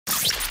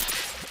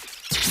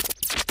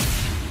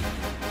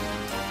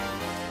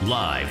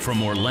Live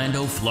from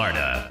Orlando,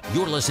 Florida,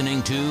 you're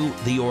listening to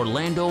the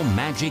Orlando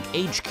Magic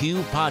HQ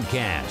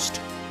podcast,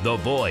 the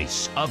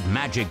voice of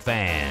Magic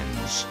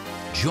fans.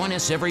 Join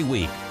us every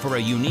week for a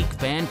unique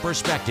fan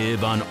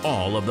perspective on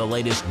all of the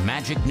latest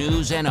Magic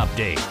news and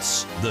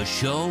updates. The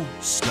show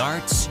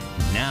starts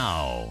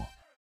now.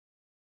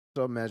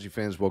 What's up, Magic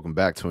fans? Welcome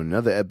back to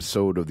another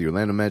episode of the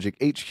Orlando Magic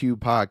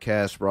HQ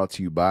podcast, brought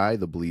to you by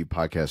the Believe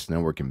Podcast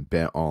Network and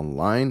Bet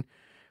Online.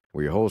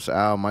 We're your hosts,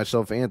 Al,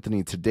 myself,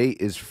 Anthony. Today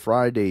is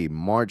Friday,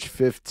 March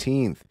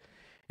 15th.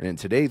 And in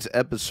today's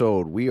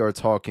episode, we are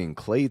talking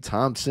Klay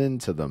Thompson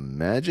to the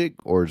Magic,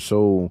 or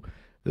so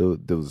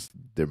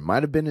there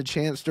might have been a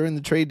chance during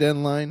the trade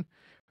deadline.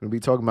 We're going to be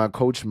talking about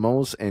Coach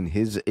Mose and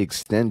his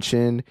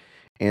extension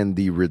and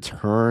the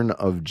return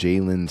of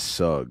Jalen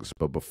Suggs.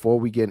 But before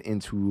we get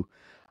into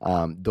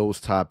those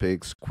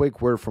topics,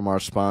 quick word from our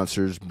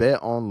sponsors.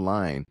 Bet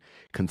Online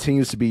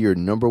continues to be your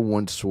number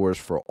one source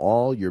for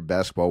all your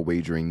basketball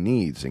wagering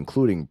needs,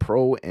 including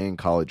pro and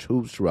college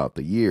hoops throughout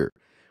the year.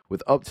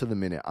 With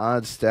up-to-the-minute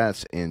odds,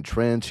 stats, and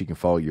trends, you can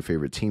follow your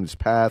favorite team's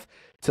path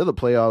to the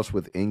playoffs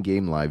with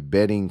in-game live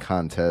betting,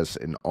 contests,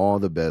 and all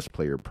the best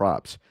player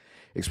props.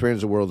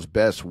 Experience the world's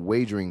best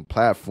wagering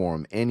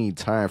platform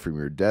anytime from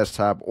your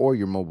desktop or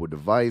your mobile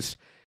device.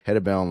 Head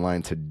to Bet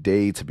Online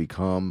today to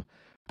become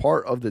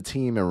part of the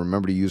team, and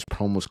remember to use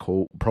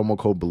promo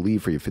code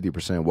BELIEVE for your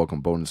 50% welcome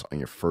bonus on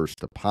your first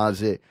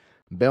deposit.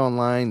 Bet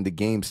Online, the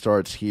game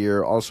starts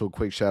here. Also,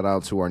 quick shout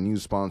out to our new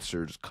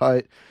sponsors,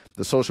 Cut,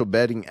 the social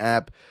betting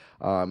app.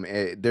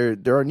 They're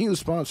our new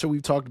sponsor.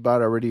 We've talked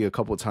about it already a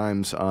couple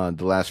times the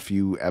last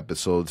few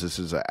episodes. This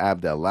is an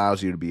app that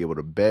allows you to be able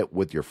to bet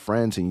with your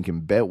friends, and you can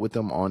bet with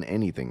them on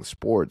anything: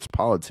 sports,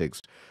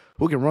 politics,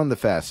 who can run the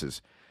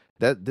fastest.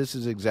 This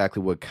is exactly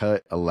what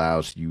Cut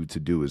allows you to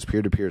do. Is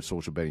peer-to-peer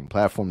social betting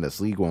platform that's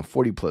legal in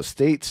 40-plus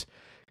states.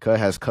 Cut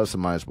has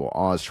customizable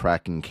odds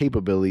tracking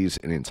capabilities,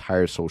 an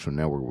entire social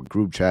network with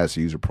group chats,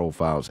 user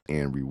profiles,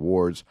 and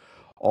rewards.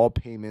 All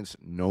payments,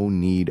 no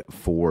need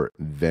for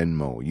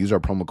Venmo. Use our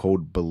promo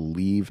code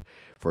BELIEVE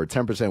for a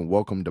 10%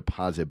 welcome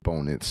deposit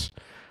bonus.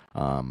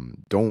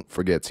 Don't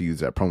forget to use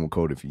that promo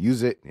code if you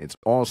use it. It's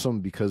awesome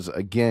because,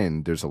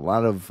 again, there's a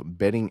lot of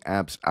betting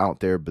apps out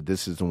there, but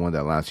this is the one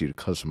that allows you to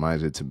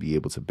customize it to be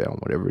able to bet on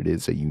whatever it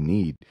is that you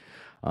need.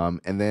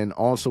 And then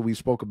also we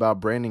spoke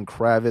about Brandon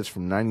Kravitz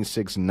from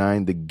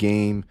 96.9 The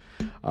Game,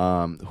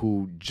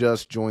 who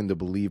just joined the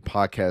Believe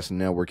Podcast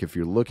Network. If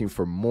you're looking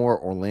for more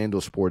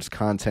Orlando sports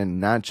content,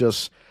 not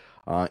just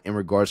in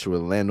regards to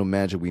Orlando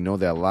Magic, we know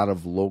that a lot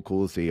of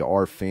locals, they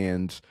are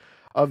fans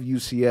of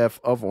UCF,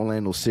 of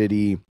Orlando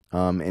City,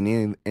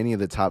 and any of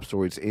the top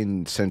stories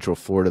in Central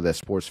Florida that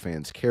sports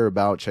fans care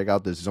about. Check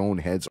out the Zone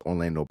Heads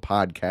Orlando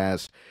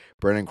podcast.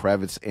 Brandon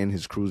Kravitz and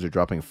his crews are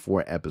dropping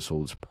 4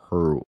 episodes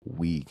per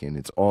week, and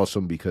it's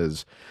awesome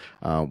because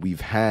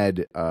we've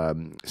had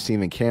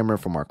Stephen Cameron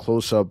from our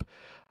Close-Up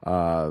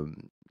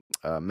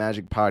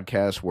Magic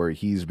podcast, where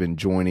he's been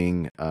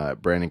joining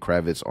Brandon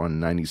Kravitz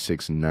on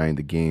 96.9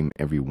 The Game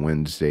every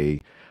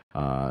Wednesday,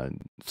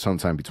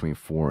 sometime between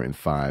 4 and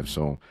 5.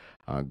 So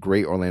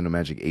great Orlando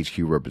Magic HQ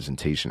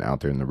representation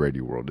out there in the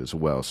radio world as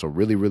well. So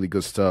really, really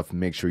good stuff.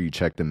 Make sure you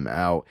check them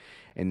out.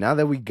 And now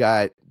that we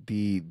got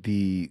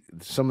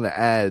some of the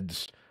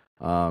ads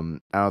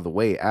out of the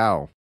way,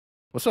 Al,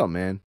 what's up,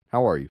 man?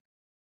 How are you?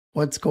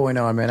 What's going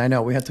on, man? I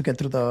know we had to get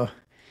through the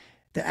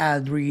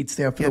ad reads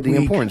there for the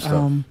week. Important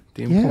stuff.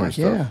 The important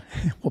stuff.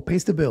 Yeah. Well,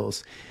 pays the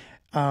bills.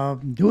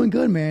 Doing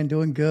good, man.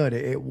 Doing good.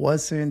 It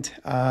wasn't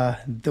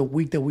the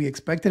week that we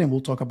expected, and we'll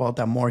talk about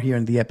that more here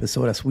in the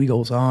episode as we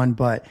goes on.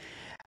 But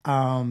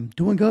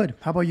doing good.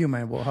 How about you,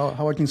 man? Well,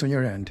 how are things on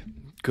your end?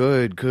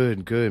 Good,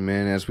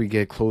 man. As we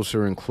get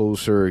closer and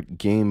closer,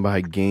 game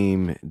by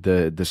game,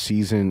 the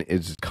season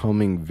is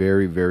coming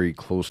very, very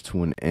close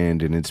to an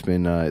end, and it's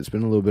been a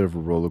little bit of a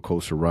roller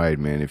coaster ride,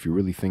 man. If you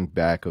really think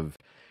back of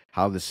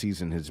how the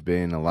season has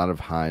been, a lot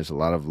of highs, a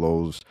lot of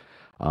lows.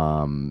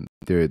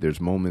 There's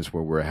moments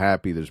where we're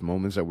happy. There's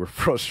moments that we're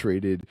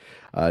frustrated.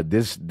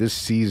 This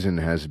season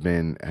has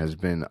been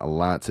a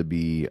lot to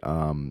be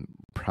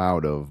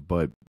proud of,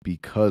 but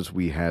because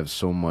we have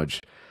so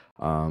much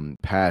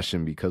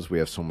passion, because we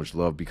have so much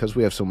love, because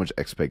we have so much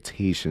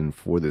expectation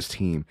for this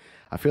team,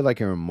 I feel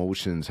like our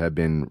emotions have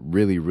been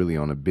really, really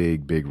on a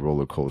big, big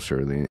roller coaster.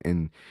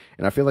 And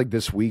I feel like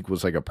this week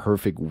was like a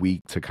perfect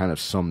week to kind of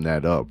sum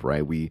that up,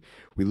 right? We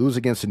lose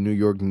against the New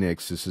York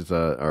Knicks. This is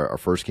our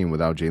first game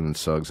without Jalen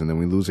Suggs. And then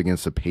we lose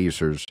against the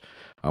Pacers,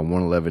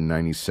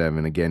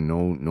 111-97. Again,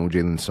 no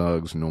Jalen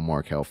Suggs, no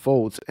Markelle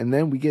Fultz. And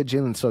then we get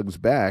Jalen Suggs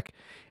back,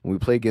 and we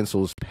play against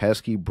those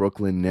pesky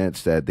Brooklyn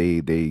Nets that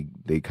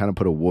they kind of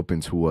put a whoop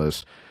into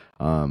us.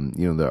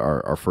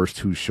 Our first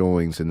 2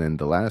 showings, and then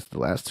the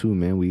last 2,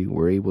 man, we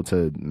were able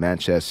to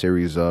match that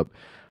series up,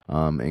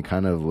 and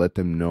kind of let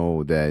them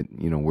know that,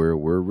 we're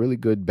a really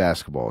good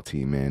basketball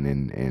team, man.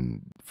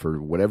 And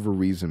for whatever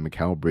reason,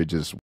 Mikal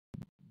Bridges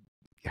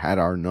had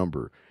our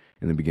number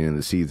in the beginning of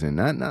the season,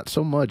 not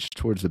so much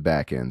towards the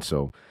back end.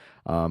 So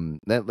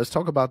let's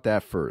talk about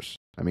that first.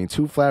 I mean,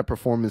 2 flat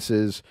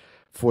performances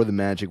for the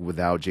Magic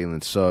without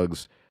Jalen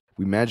Suggs.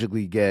 We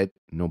magically get,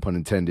 no pun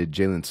intended,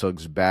 Jalen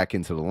Suggs back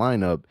into the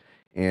lineup,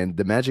 and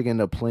the Magic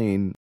end up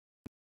playing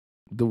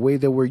the way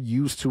that we're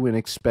used to and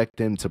expect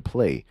them to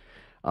play.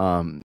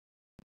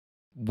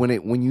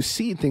 When you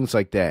see things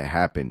like that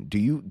happen, do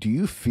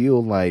you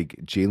feel like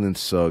Jalen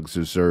Suggs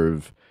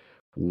deserve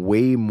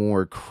way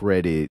more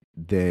credit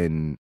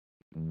than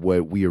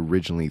what we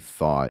originally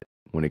thought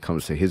when it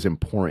comes to his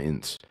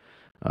importance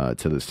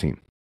to this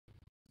team?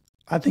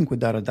 I think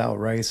without a doubt,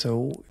 right?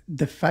 So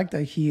the fact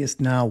that he is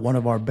now one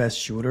of our best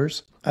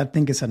shooters, I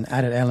think is an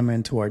added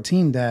element to our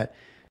team that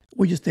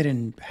we just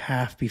didn't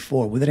have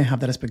before. We didn't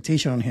have that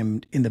expectation on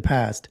him in the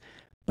past.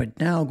 But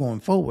now going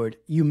forward,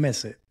 you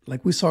miss it.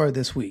 Like we saw it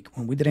this week.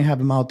 When we didn't have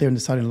him out there in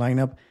the starting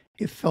lineup,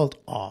 it felt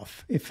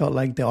off. It felt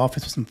like the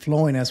offense wasn't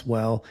flowing as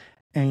well.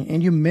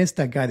 And you miss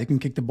that guy that can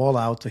kick the ball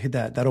out to hit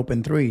that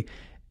open three.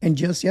 And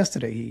just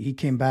yesterday, he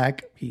came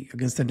back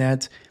against the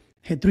Nets,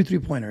 hit 3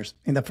 3-pointers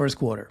in the first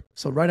quarter.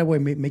 So right away,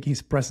 making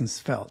his presence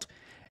felt.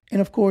 And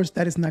of course,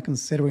 that is not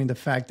considering the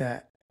fact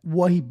that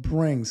what he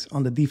brings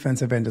on the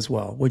defensive end as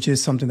well, which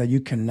is something that you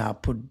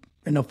cannot put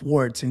enough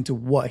words into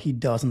what he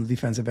does on the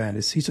defensive end.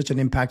 He's such an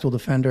impactful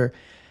defender.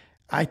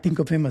 I think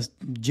of him as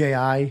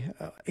J.I.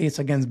 It's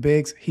against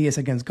bigs. He is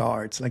against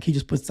guards. Like he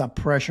just puts that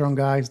pressure on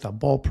guys, that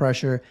ball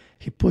pressure.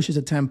 He pushes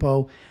the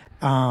tempo.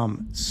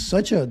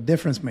 Such a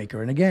difference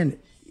maker. And again,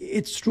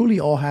 it's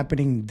truly all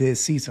happening this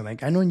season.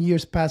 Like I know in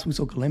years past we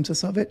saw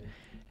glimpses of it.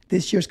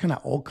 This year's kind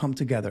of all come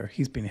together.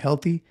 He's been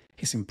healthy.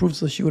 He's improved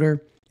as a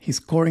shooter. He's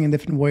scoring in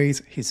different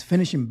ways. He's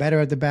finishing better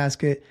at the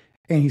basket,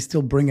 and he's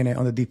still bringing it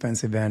on the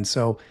defensive end.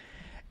 So,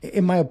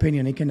 in my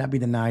opinion, it cannot be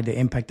denied the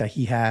impact that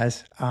he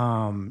has.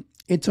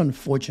 It's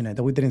unfortunate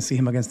that we didn't see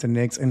him against the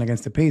Knicks and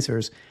against the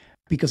Pacers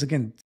because,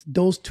 again,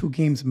 those two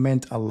games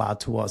meant a lot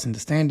to us in the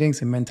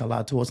standings. It meant a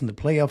lot to us in the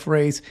playoff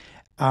race.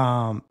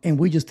 And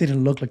we just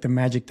didn't look like the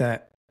Magic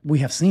that we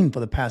have seen for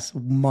the past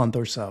month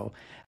or so.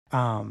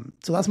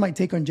 So that's my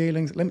take on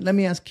Jalen. Let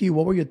me ask you,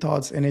 what were your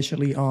thoughts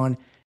initially on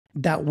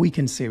that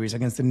weekend series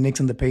against the Knicks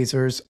and the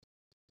Pacers?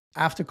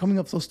 After coming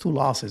up those two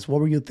losses, what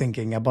were you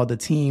thinking about the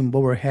team,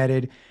 where we're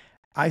headed?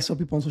 I saw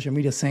people on social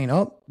media saying,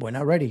 oh, we're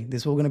not ready.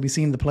 This is what we're going to be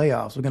seeing in the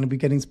playoffs. We're going to be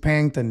getting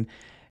spanked, and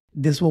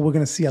this is what we're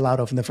going to see a lot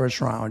of in the first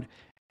round.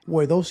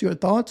 Were those your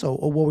thoughts, or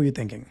what were you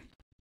thinking?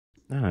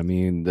 I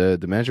mean, the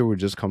Magic were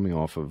just coming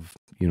off of,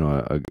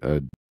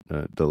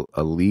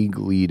 a league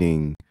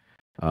leading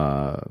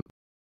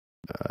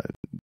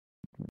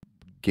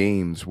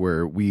games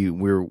where we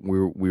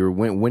were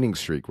winning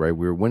streak, right?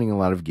 We were winning a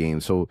lot of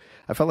games, so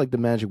I felt like the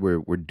Magic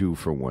were due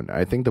for one.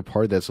 I think the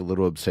part that's a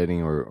little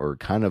upsetting, or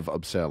kind of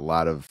upset a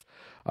lot of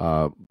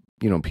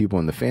people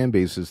in the fan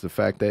base, is the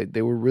fact that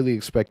they were really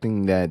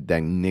expecting that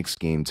Knicks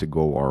game to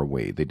go our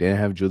way. They didn't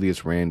have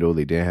Julius Randle,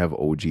 they didn't have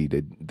OG,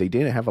 they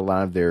didn't have a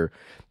lot of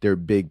their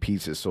big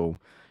pieces. So,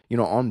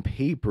 on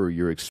paper,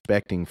 you're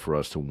expecting for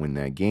us to win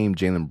that game.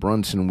 Jalen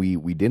Brunson,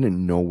 we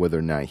didn't know whether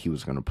or not he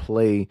was going to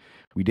play.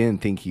 We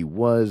didn't think he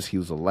was. He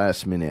was a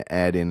last-minute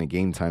add-in, a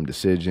game-time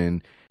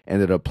decision,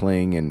 ended up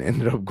playing and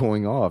ended up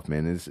going off,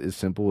 man. It's as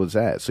simple as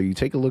that. So you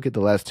take a look at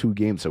the last two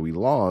games that we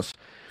lost.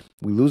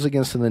 We lose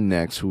against the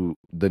Knicks, who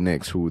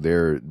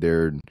they're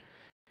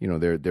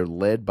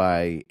led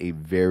by a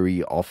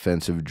very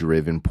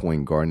offensive-driven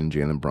point guard in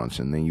Jalen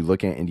Brunson. Then you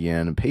look at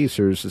Indiana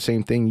Pacers, the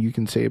same thing you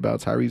can say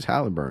about Tyrese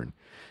Halliburton.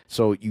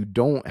 So you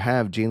don't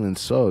have Jalen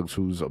Suggs,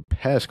 who's a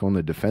pest on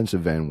the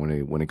defensive end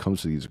when it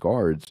comes to these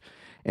guards,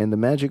 and the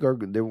Magic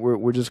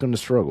we're just going to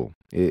struggle.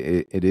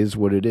 It is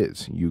what it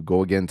is. You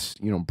go against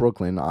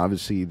Brooklyn.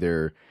 Obviously,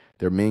 their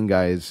main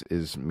guy is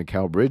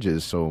Mikal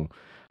Bridges. So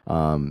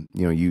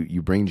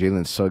you bring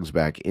Jalen Suggs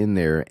back in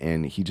there,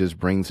 and he just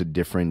brings a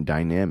different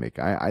dynamic.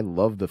 I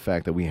love the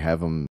fact that we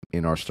have him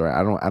in our start.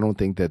 I don't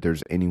think that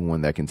there's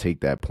anyone that can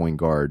take that point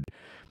guard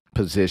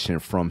position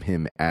from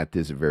him at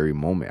this very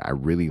moment. I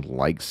really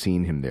like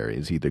seeing him there.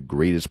 Is he the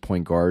greatest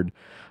point guard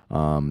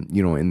in the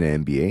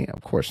NBA?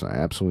 Of course not.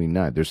 Absolutely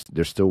not.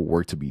 There's still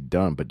work to be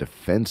done, but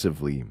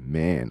defensively,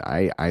 man,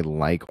 I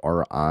like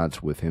our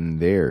odds with him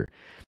there.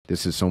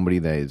 This is somebody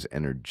that is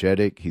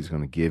energetic. He's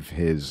going to give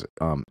his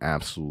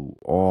absolute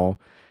all.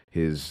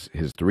 His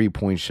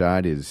 3-point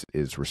shot is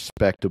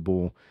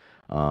respectable.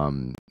 We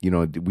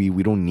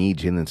don't need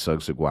Jalen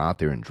Suggs to go out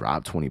there and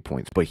drop 20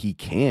 points, but he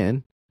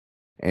can.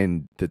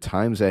 And the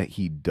times that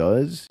he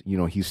does,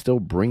 he's still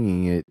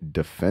bringing it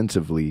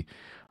defensively.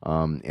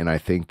 And I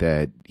think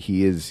that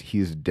he's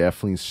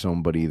definitely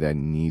somebody that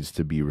needs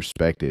to be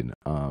respected.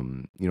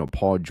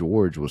 Paul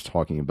George was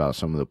talking about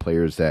some of the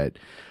players that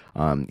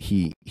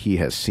he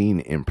has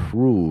seen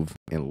improve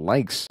and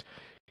likes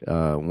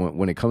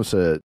when it comes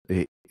to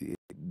the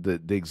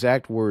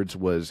exact words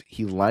was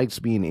he likes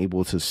being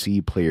able to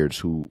see players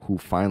who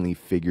finally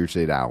figures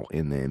it out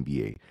in the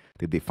NBA.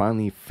 That they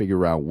finally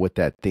figure out what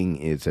that thing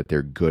is that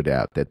they're good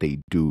at, that they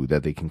do,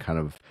 that they can kind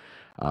of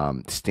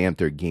stamp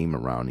their game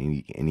around.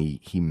 And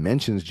he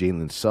mentions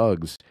Jalen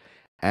Suggs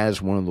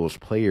as one of those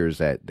players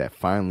that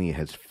finally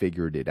has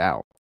figured it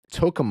out.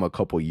 took him a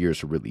couple years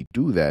to really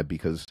do that,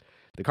 because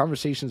the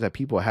conversations that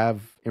people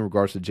have in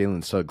regards to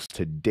Jalen Suggs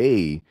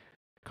today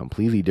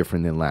completely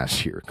different than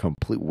last year,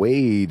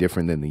 way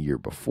different than the year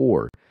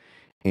before.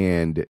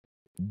 And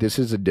this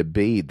is a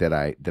debate that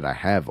I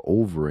have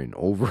over and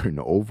over and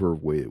over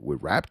with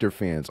Raptor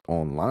fans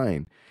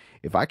online.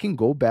 If I can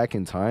go back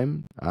in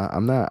time,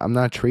 I'm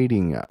not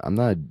trading.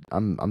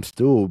 I'm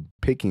still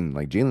picking.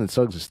 Like, Jalen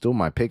Suggs is still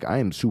my pick. I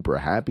am super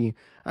happy.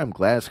 I'm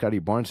glad Scotty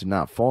Barnes did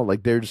not fall.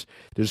 Like, there's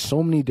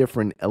so many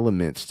different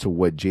elements to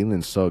what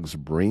Jalen Suggs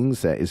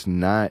brings that is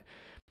not.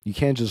 You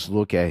can't just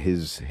look at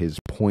his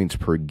points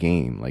per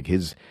game. Like,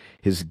 his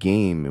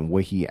game and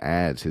what he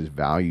adds, his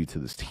value to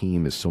this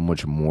team is so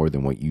much more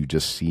than what you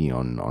just see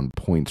on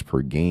points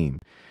per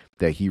game,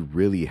 that he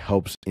really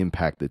helps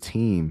impact the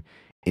team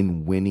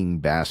in winning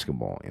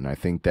basketball. And I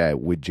think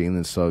that with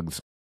Jalen Suggs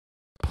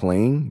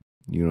playing,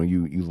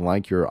 you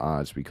like your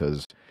odds,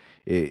 because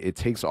it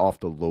takes off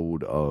the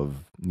load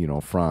of,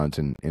 Franz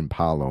and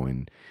Paolo,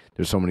 and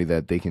there's somebody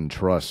that they can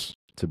trust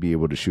to be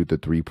able to shoot the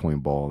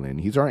 3-point ball,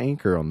 and he's our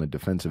anchor on the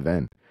defensive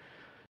end.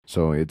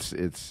 So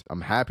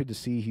I'm happy to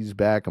see he's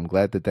back. I'm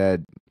glad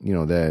that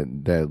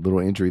little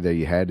injury that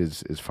he had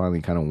is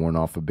finally kind of worn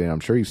off a bit. I'm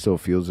sure he still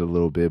feels it a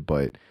little bit,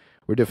 but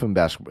we're a different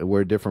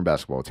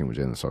basketball team with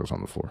Jalen Suggs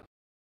on the floor.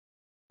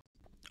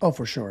 Oh,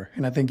 for sure.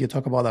 And I think you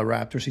talk about that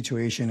Raptor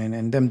situation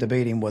and them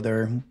debating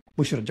whether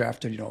we should have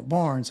drafted,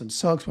 Barnes and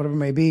Suggs, whatever it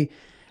may be.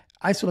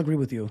 I still agree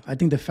with you. I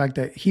think the fact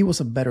that he was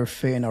a better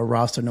fit in our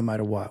roster no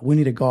matter what. We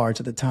needed guards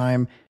at the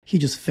time. He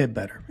just fit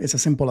better. It's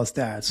as simple as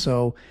that.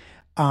 So,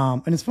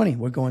 and it's funny,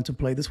 we're going to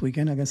play this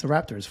weekend against the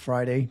Raptors,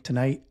 Friday,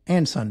 tonight,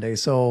 and Sunday.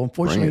 So,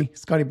 unfortunately,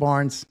 Scotty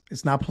Barnes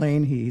is not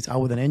playing. He's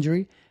out with an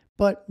injury.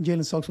 But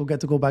Jalen Suggs will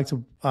get to go back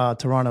to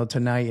Toronto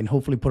tonight and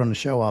hopefully put on a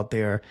show out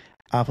there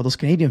for those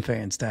Canadian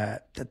fans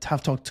that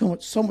have talked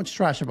so much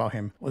trash about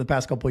him over the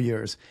past couple of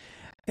years.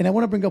 And I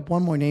want to bring up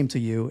one more name to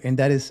you, and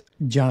that is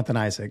Jonathan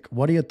Isaac.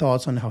 What are your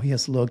thoughts on how he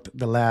has looked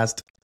the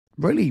last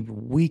really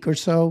week or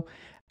so?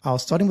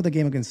 Starting with the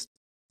game against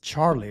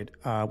Charlotte,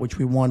 which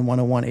we won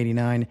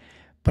 101-89.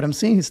 But I'm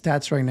seeing his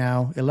stats right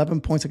now: 11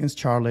 points against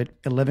Charlotte,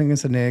 11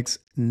 against the Knicks,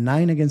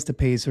 9 against the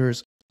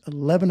Pacers,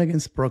 11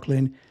 against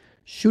Brooklyn,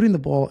 shooting the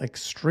ball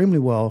extremely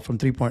well from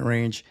three-point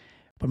range.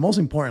 But most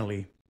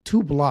importantly,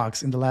 2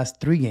 blocks in the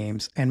last 3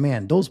 games. And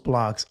man, those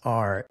blocks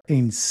are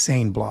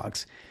insane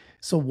blocks.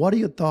 So what are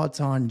your thoughts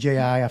on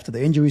J.I. after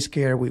the injury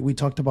scare we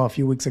talked about a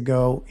few weeks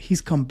ago? He's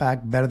come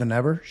back better than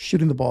ever,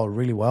 shooting the ball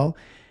really well.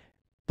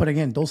 But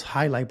again, those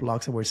highlight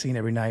blocks that we're seeing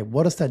every night,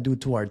 what does that do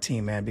to our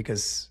team, man?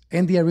 Because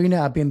in the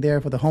arena, I've been there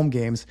for the home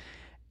games,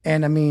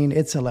 and I mean,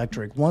 it's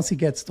electric. Once he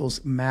gets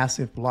those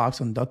massive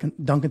blocks on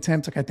dunk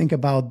attempts, like I think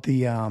about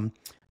the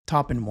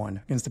Toppin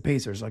one against the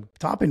Pacers. Like,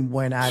 Toppin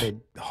went at it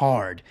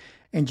hard,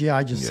 and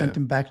J.I. just sent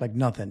him back like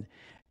nothing.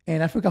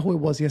 And I forgot who it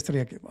was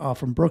yesterday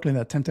from Brooklyn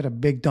that attempted a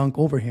big dunk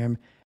over him.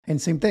 And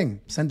same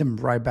thing, sent him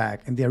right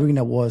back. And the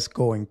arena was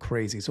going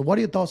crazy. So what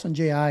are your thoughts on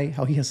J.I.,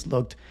 how he has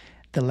looked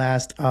the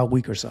last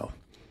week or so?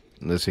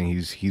 Listen,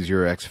 he's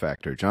your X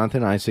factor.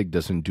 Jonathan Isaac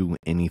doesn't do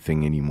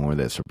anything anymore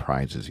that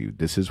surprises you.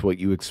 This is what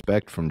you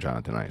expect from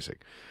Jonathan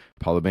Isaac.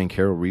 Paolo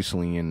Banchero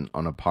recently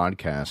on a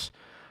podcast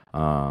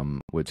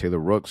with Taylor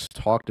Rooks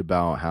talked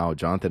about how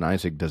Jonathan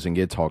Isaac doesn't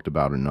get talked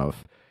about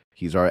enough.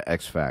 He's our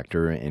X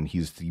factor, and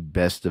he's the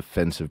best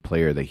defensive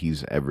player that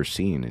he's ever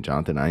seen. And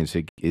Jonathan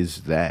Isaac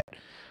is that.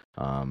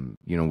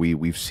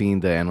 We've seen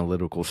the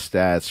analytical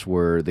stats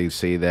where they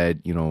say that,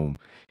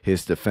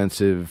 his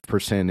defensive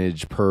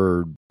percentage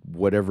per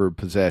whatever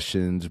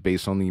possessions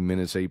based on the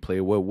minutes that he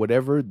played,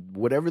 whatever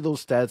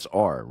those stats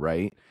are,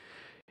 right?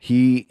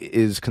 He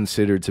is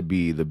considered to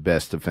be the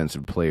best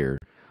defensive player,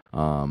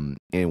 and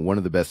one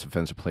of the best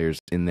defensive players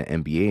in the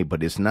NBA.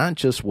 But it's not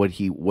just what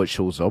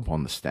shows up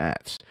on the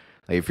stats.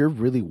 Like, if you're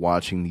really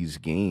watching these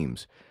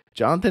games,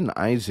 Jonathan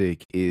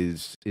Isaac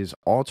is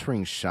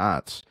altering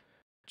shots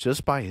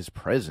just by his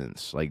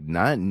presence, like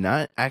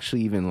not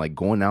actually even like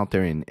going out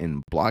there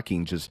and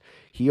blocking. Just,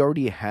 he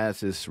already has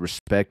this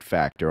respect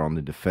factor on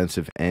the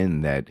defensive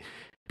end that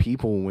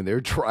people, when they're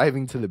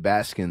driving to the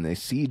basket and they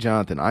see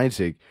Jonathan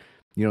Isaac,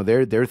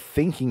 they're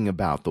thinking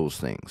about those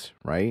things,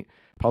 right?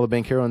 Paolo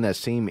Banchero in that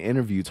same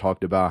interview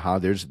talked about how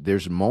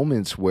there's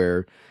moments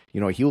where,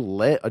 he'll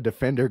let a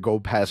defender go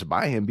pass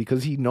by him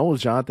because he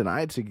knows Jonathan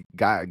Isaac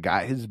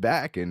got his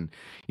back, and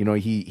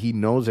he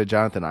knows that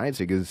Jonathan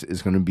Isaac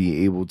is going to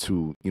be able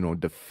to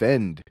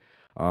defend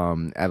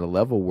at a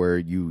level where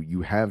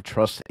you have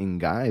trust in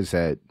guys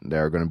that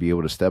are going to be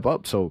able to step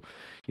up. So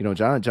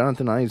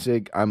Jonathan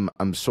Isaac,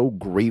 I'm so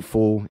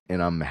grateful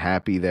and I'm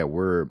happy that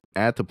we're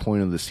at the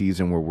point of the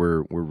season where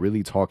we're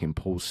really talking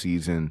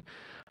postseason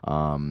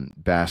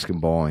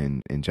basketball,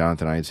 and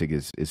Jonathan Isaac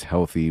is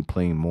healthy,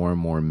 playing more and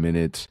more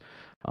minutes,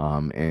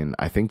 and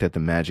I think that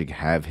the Magic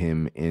have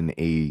him in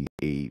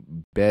a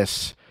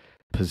best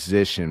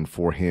position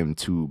for him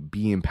to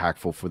be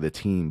impactful for the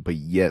team, but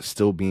yet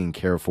still being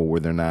careful where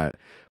they're not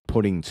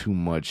putting too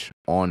much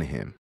on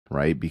him,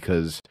 right?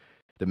 Because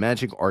the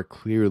Magic are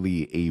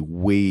clearly a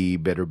way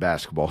better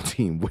basketball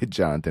team with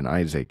Jonathan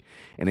Isaac.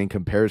 And in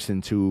comparison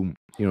to,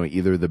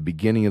 either the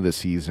beginning of the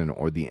season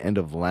or the end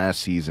of last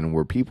season,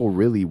 where people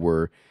really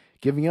were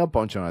giving up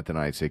on Jonathan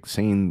Isaac,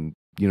 saying,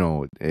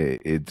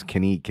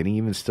 can he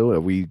even still, are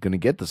we going to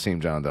get the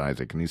same Jonathan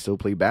Isaac? Can he still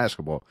play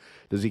basketball?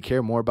 Does he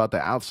care more about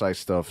the outside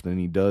stuff than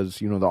he does,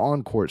 the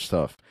on-court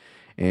stuff?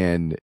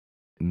 And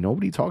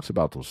nobody talks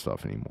about those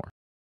stuff anymore.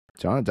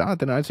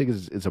 Jonathan Isaac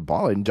is a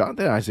baller, and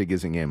Jonathan Isaac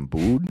isn't getting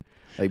booed.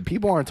 Like,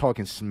 people aren't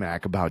talking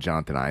smack about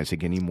Jonathan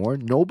Isaac anymore.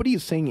 Nobody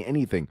is saying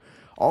anything.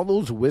 All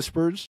those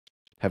whispers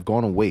have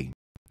gone away.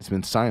 It's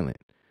been silent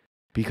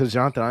because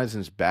Jonathan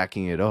Isaac is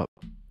backing it up.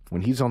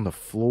 When he's on the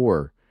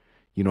floor,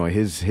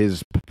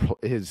 his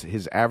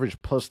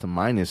average plus to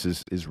minus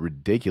is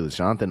ridiculous.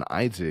 Jonathan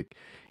Isaac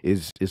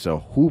is a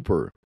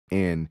hooper,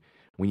 and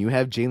when you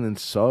have Jalen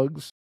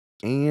Suggs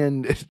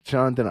and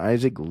Jonathan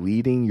Isaac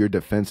leading your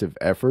defensive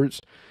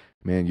efforts,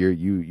 man,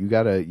 you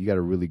got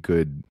a really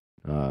good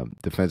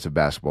defensive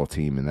basketball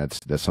team, and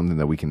that's something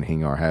that we can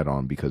hang our hat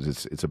on because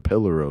it's a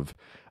pillar of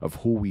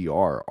who we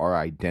are, our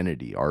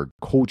identity, our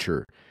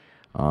culture,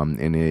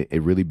 and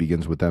it really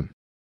begins with them.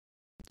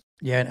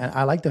 Yeah, and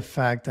I like the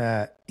fact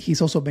that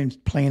he's also been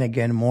playing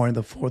again more in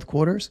the fourth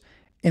quarters,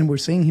 and we're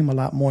seeing him a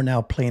lot more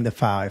now playing the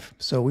five.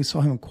 So we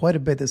saw him quite a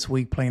bit this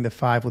week playing the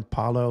five with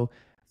Paolo,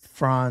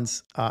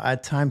 Franz,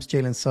 at times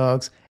Jalen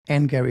Suggs,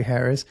 and Gary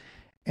Harris.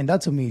 And that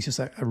to me is just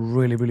a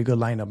really, really good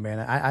lineup, man.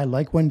 I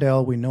like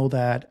Wendell, we know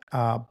that,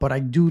 but I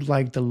do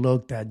like the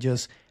look that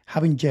just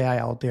having J.I.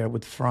 out there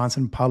with Franz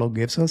and Paolo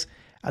gives us.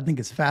 I think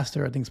it's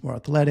faster, I think it's more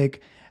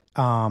athletic.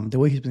 The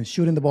way he's been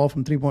shooting the ball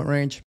from three-point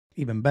range,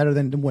 even better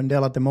than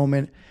Wendell at the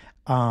moment.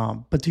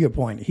 But to your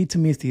point, he to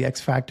me is the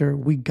X factor.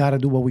 We got to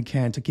do what we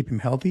can to keep him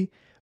healthy,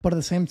 but at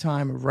the same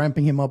time,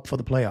 ramping him up for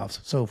the playoffs.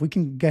 So if we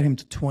can get him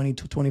to 20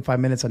 to 25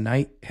 minutes a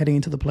night heading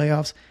into the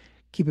playoffs,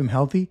 keep him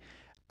healthy,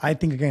 I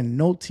think, again,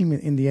 no team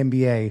in the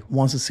NBA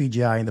wants to see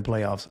J.I. in the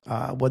playoffs.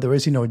 Whether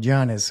it's,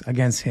 Giannis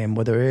against him,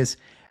 whether it's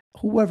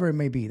whoever it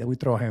may be that we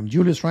throw him.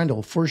 Julius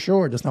Randle, for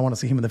sure, does not want to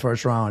see him in the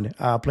first round,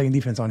 playing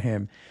defense on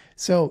him.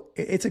 So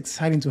it's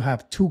exciting to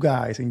have two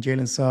guys in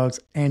Jalen Suggs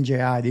and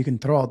J.I. that you can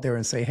throw out there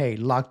and say, hey,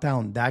 lock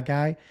down that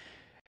guy.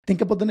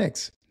 Think about the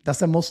Knicks. That's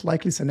the most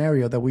likely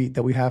scenario that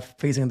we have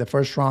facing in the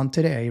first round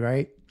today,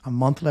 right? A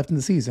month left in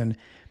the season.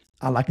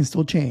 A lot can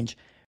still change.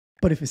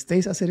 But if it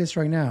stays as it is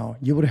right now,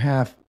 you would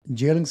have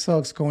Jalen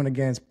Suggs going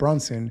against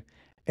Brunson,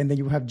 and then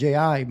you have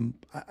J.I.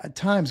 at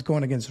times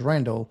going against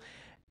Randall.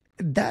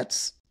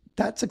 That's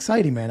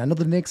exciting, man. I know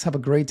the Knicks have a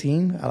great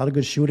team, a lot of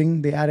good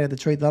shooting they added at the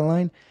trade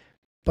deadline,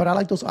 but I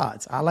like those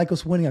odds. I like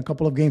us winning a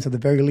couple of games at the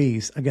very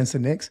least against the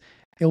Knicks.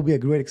 It will be a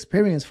great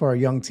experience for our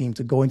young team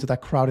to go into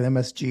that crowded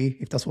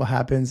MSG if that's what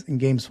happens in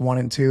games 1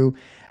 and 2.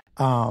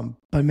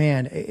 But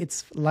man,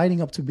 it's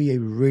lining up to be a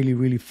really,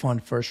 really fun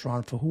first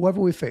round for whoever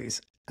we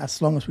face,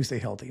 as long as we stay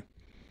healthy.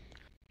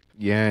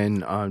 Yeah,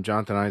 and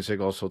Jonathan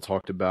Isaac also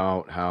talked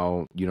about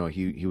how,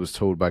 he was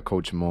told by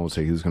Coach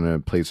Mosley he was going to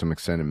play some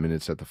extended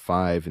minutes at the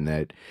 5, and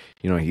that,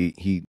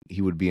 he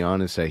would be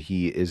honest that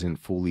he isn't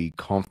fully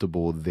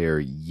comfortable there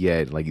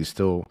yet. Like, he's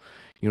still,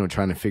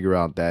 trying to figure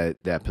out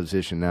that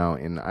position now.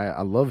 And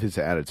I love his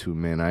attitude,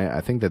 man.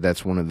 I think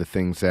that's one of the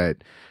things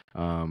that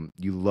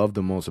you love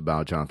the most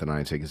about Jonathan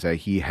Isaac is that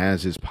he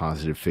has his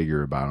positive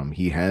figure about him.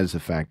 He has the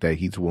fact that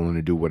he's willing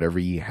to do whatever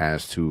he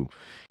has to,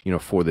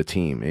 for the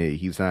team.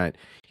 He's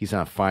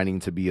not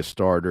fighting to be a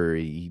starter.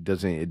 It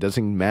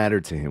doesn't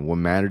matter to him. What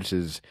matters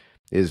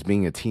is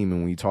being a team.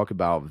 And when you talk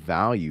about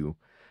value,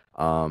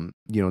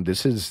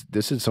 this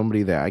is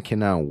somebody that I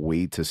cannot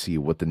wait to see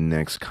what the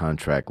next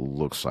contract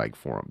looks like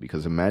for him,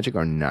 because the Magic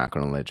are not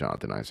going to let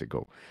Jonathan Isaac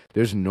go.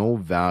 There's no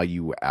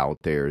value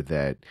out there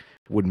that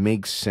would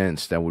make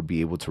sense that would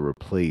be able to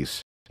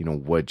replace,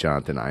 what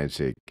Jonathan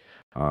Isaac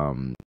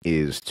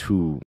is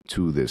to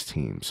this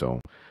team.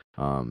 So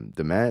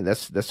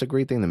that's a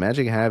great thing. The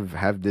Magic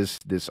have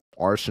this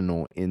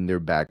arsenal in their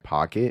back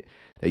pocket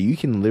that you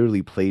can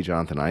literally play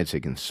Jonathan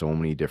Isaac in so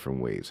many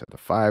different ways, at the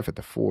 5, at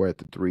the 4, at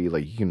the 3.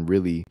 Like, you can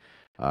really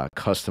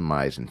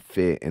customize and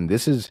fit. And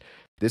this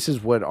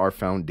is what our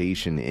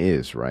foundation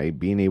is, right?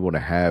 Being able to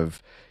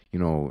have,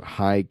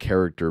 high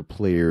character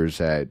players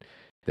that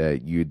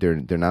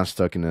they're not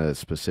stuck in a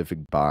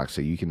specific box,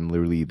 that you can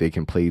they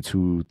can play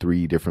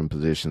 2-3 different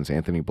positions.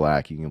 Anthony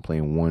Black, you can play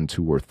in 1,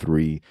 2, or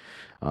 3.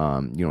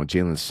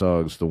 Jalen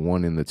Suggs, the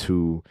 1 and the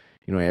 2.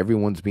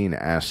 Everyone's being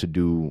asked to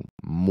do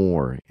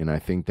more, and I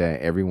think that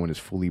everyone is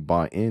fully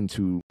bought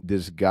into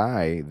this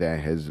guy that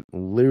has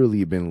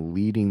literally been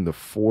leading the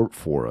fort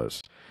for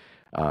us.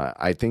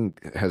 I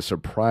think has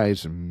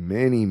surprised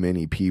many,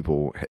 many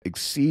people,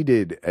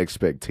 exceeded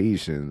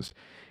expectations,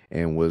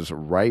 and was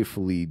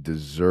rightfully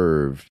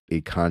deserved a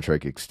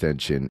contract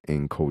extension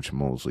in Coach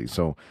Mosley.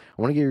 So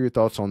I want to get your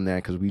thoughts on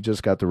that, because we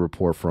just got the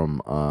report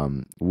from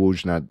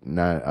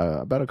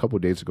Woj about a couple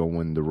of days ago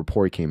when the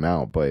report came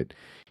out. But,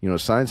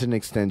 signs an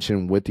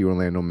extension with the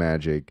Orlando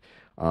Magic.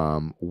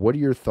 What are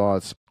your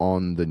thoughts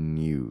on the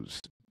news?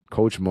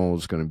 Coach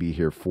Mo's going to be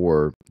here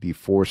for the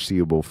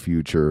foreseeable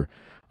future.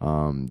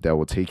 that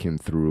will take him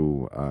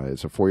through.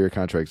 It's a 4-year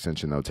contract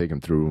extension that will take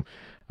him through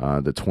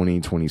the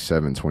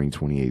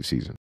 2027-2028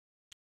 season.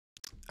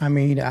 I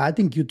mean, I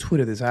think you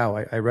tweeted this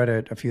out. I read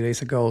it a few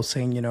days ago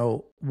saying,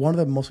 one of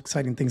the most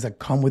exciting things that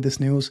come with this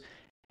news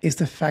is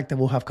the fact that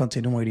we'll have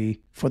continuity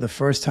for the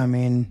first time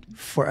in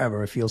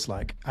forever, it feels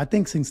like. I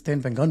think since Stan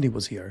Van Gundy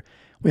was here,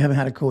 we haven't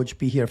had a coach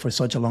be here for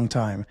such a long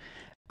time.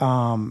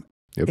 And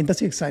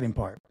that's the exciting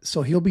part.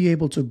 So he'll be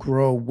able to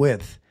grow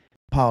with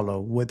Paolo,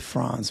 with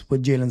Franz,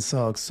 with Jalen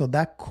Suggs. So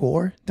that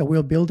core that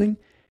we're building,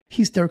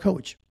 he's their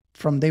coach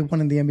from day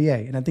one in the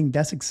NBA. And I think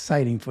that's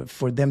exciting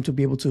for them to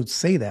be able to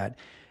say that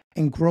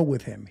and grow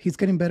with him. He's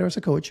getting better as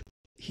a coach.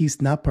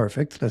 He's not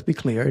perfect. Let's be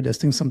clear. There's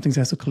some things he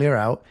has to clear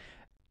out.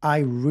 I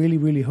really,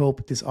 really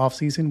hope this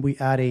offseason we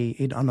add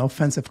an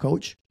offensive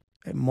coach,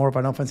 more of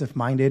an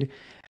offensive-minded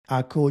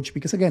coach,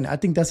 because, again, I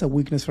think that's a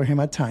weakness for him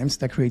at times,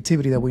 that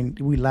creativity that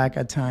we lack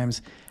at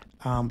times,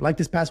 like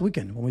this past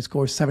weekend when we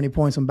scored 70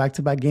 points on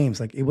back-to-back games.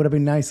 Like, it would have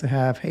been nice to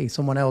have,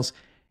 someone else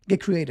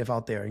get creative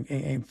out there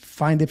and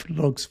find different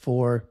looks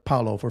for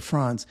Paolo, for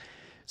Franz.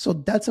 So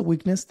that's a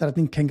weakness that I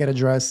think can get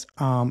addressed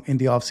in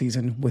the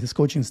offseason with his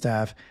coaching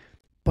staff.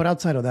 But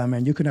outside of that,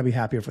 man, you could not be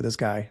happier for this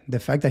guy. The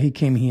fact that he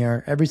came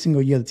here, every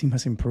single year the team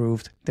has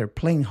improved. They're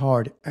playing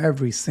hard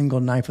every single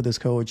night for this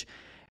coach.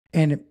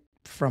 And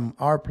from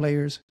our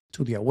players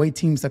to the away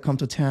teams that come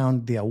to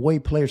town, the away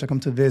players that come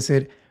to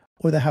visit,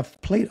 or that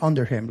have played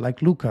under him,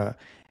 like Luka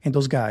and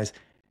those guys,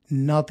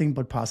 nothing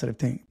but positive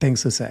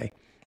things to say.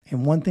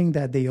 And one thing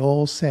that they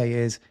all say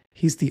is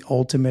he's the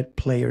ultimate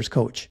players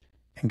coach.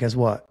 And guess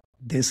what?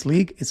 This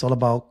league, it's all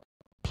about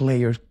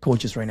player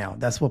coaches right now.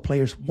 That's what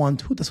players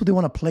want to. That's what they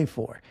want to play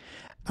for.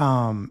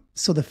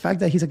 So the fact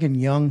that he's again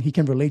young, he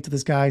can relate to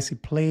these guys. He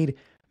played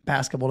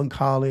basketball in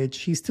college.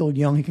 He's still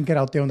young. He can get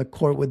out there on the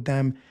court with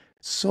them.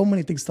 So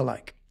many things to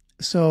like.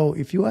 So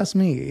if you ask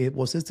me,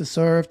 was this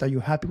deserved? Are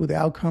you happy with the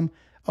outcome?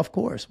 Of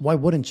course. Why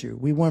wouldn't you?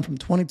 We went from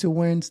 22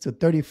 wins to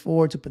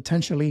 34 to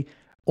potentially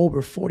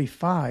over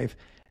 45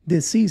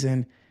 this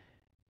season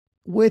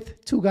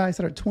with two guys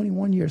that are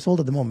 21 years old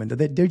at the moment.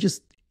 They're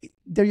just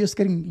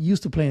getting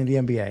used to playing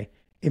in the NBA.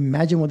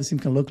 Imagine what this team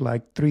can look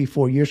like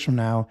 3-4 years from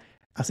now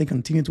as they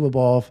continue to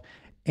evolve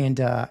and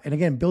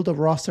again, build a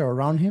roster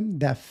around him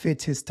that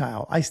fits his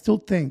style. I still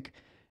think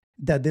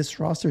that this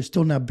roster is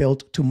still not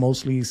built to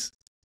Mosley's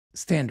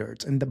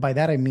standards. And by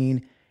that, I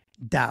mean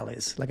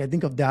Dallas. Like I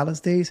think of Dallas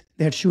days,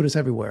 they had shooters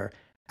everywhere.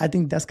 I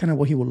think that's kind of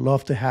what he would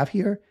love to have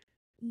here,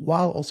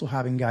 while also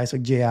having guys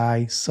like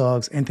J.I.,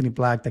 Suggs, Anthony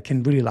Black that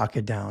can really lock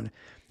it down.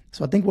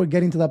 So I think we're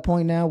getting to that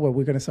point now where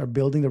we're going to start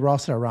building the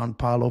roster around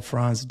Paolo,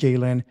 Franz,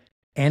 Jalen,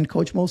 and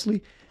Coach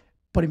Mosley.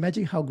 But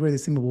imagine how great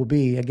this team will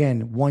be,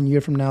 again, 1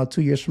 year from now,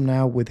 2 years from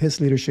now, with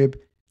his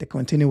leadership, the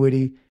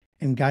continuity,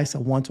 and guys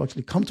that want to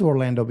actually come to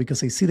Orlando because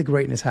they see the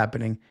greatness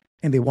happening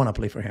and they want to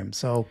play for him.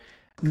 So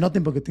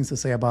nothing but good things to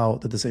say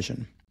about the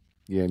decision.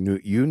 Yeah,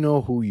 you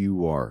know who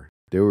you are.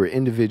 There were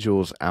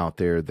individuals out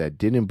there that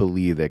didn't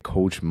believe that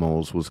Coach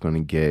Mose was going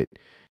to get,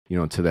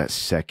 to that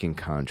second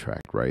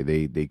contract, right?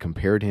 They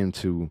compared him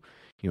to,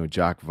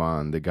 Jacques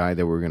Vaughn, the guy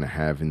that we're going to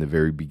have in the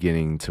very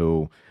beginning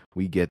till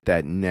we get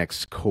that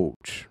next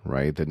coach,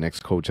 right? The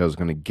next coach that was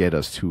going to get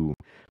us to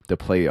the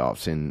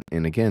playoffs.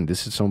 And again,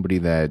 this is somebody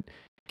that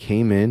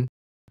came in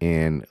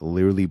and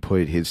literally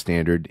put his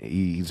standard.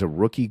 He's a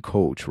rookie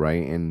coach,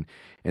 right? And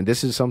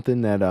this is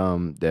something that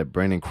that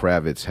Brandon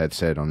Kravitz had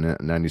said on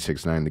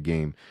 96.9 The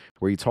Game,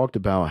 where he talked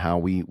about how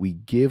we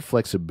give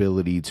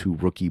flexibility to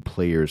rookie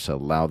players to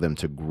allow them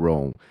to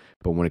grow.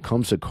 But when it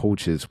comes to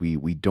coaches,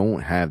 we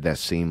don't have that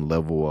same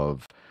level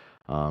of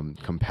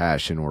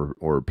compassion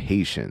or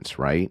patience,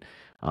 right?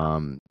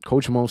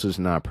 Coach Mose is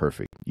not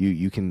perfect.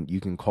 You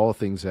can call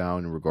things out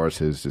in regards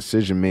to his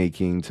decision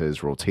making, to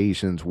his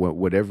rotations,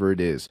 whatever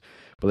it is.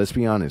 But let's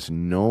be honest,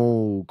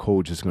 no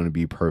coach is going to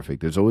be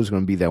perfect. There's always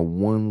going to be that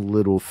one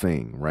little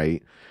thing,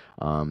 right?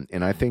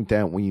 And I think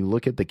that when you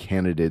look at the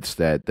candidates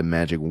that the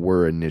Magic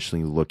were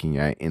initially looking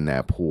at in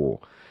that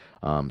pool,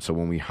 so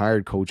when we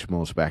hired Coach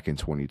Mose back in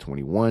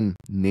 2021,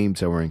 names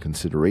that were in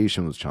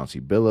consideration was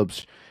Chauncey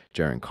Billups,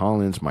 Jaron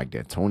Collins, Mike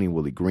D'Antoni,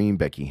 Willie Green,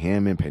 Becky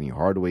Hammond, Penny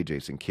Hardaway,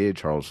 Jason Kidd,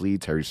 Charles Lee,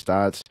 Terry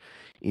Stotts,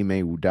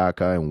 Ime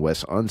Udoka, and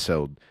Wes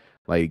Unseld.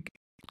 Like,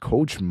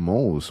 Coach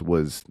Mose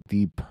was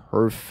the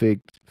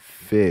perfect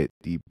fit,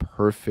 the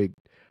perfect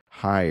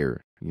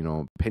hire.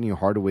 Penny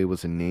Hardaway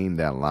was a name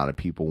that a lot of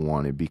people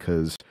wanted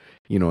because,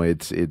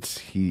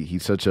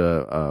 he's such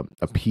a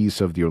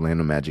piece of the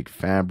Orlando Magic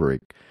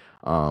fabric.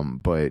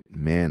 But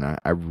man,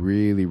 I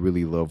really,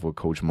 really love what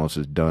Coach Mose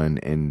has done.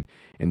 And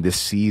this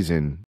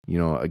season,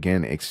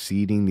 again,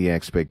 exceeding the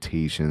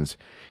expectations.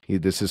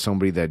 This is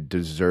somebody that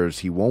deserves,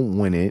 he won't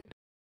win it,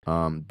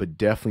 but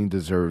definitely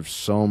deserves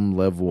some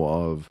level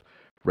of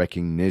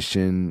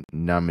recognition,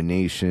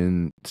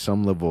 nomination,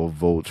 some level of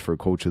votes for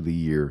Coach of the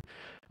Year.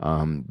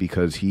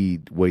 Because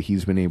what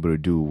he's been able to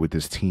do with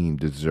this team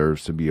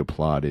deserves to be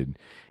applauded.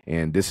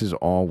 And this is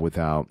all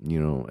without,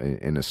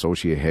 an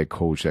associate head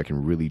coach that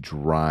can really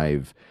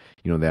drive,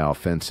 that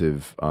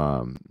offensive,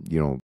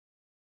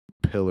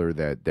 pillar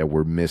that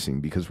we're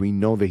missing, because we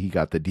know that he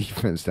got the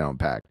defense down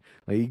packed.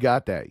 Like, he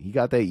got that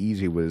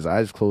easy with his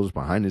eyes closed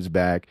behind his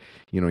back.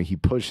 He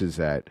pushes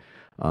that.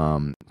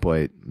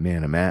 But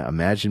man,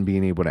 imagine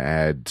being able to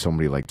add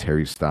somebody like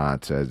Terry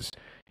Stotts as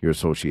your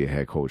associate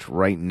head coach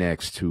right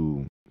next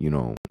to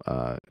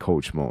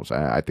Coach Mose.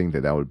 I think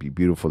that would be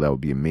beautiful. That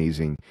would be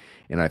amazing.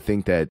 And I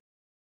think that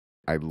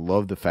I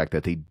love the fact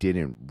that they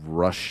didn't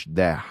rush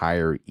that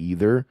hire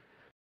either.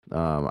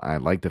 I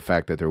like the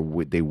fact that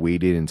they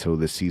waited until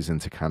the season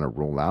to kind of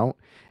roll out,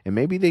 and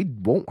maybe they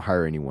won't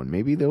hire anyone.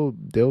 Maybe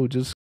they'll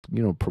just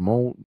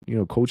promote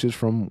coaches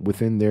from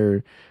within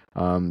their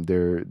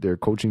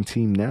coaching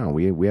team now.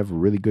 We have a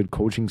really good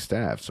coaching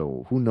staff,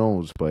 so who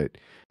knows? But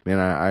man,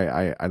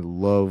 I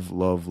love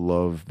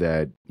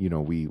that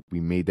we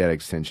made that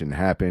extension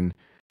happen.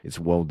 It's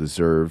well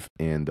deserved,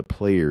 and the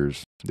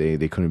players they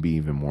couldn't be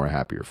even more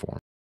happier for him.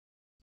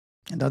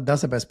 And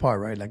that's the best part,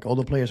 right? Like, all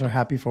the players are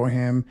happy for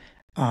him.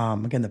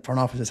 Again, the front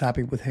office is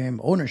happy with him.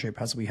 Ownership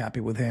has to be happy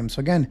with him. So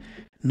again,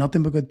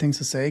 nothing but good things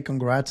to say.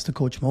 Congrats to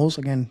Coach Mose.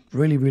 Again,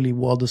 really, really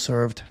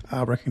well-deserved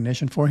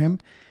recognition for him.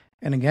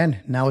 And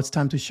again, now it's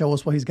time to show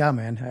us what he's got,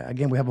 man.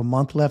 Again, we have a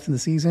month left in the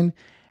season.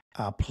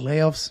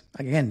 Playoffs,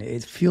 again,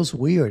 it feels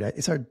weird.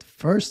 It's our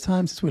first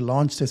time since we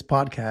launched this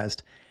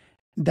podcast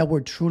that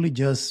we're truly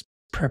just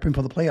prepping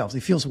for the playoffs.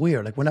 It feels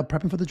weird. Like, we're not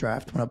prepping for the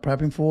draft. We're not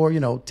prepping for,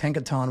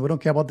 tankathon. We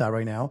don't care about that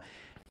right now.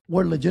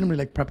 We're legitimately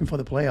like prepping for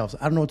the playoffs.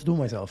 I don't know what to do with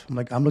myself.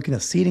 I'm looking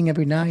at seeding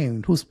every night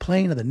and who's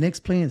playing. Are the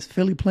Knicks playing? Is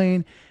Philly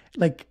playing?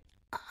 Like,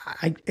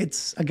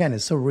 it's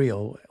so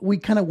real. We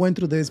kind of went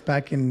through this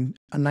back in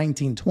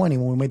 1920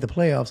 when we made the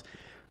playoffs,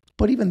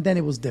 but even then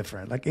it was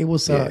different. Like, it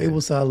was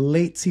a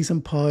late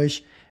season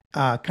push,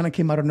 kind of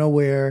came out of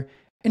nowhere,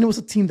 and it was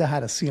a team that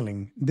had a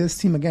ceiling. This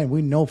team, again,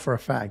 we know for a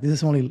fact this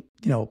is only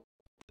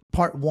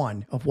part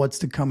one of what's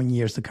to come in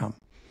years to come.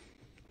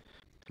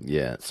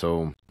 Yeah.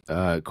 So.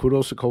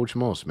 Kudos to Coach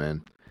Mose,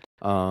 man.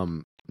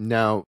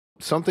 Now,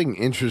 something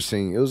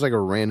interesting, it was like a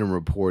random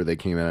report that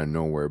came out of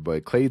nowhere,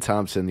 but Klay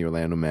Thompson, the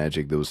Orlando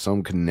Magic, there was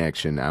some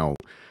connection out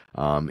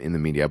in the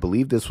media. I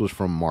believe this was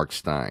from Mark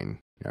Stein.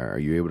 Are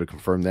you able to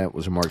confirm that?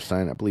 Was it Mark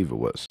Stein? I believe it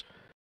was.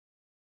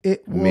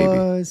 It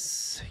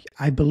was,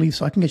 I believe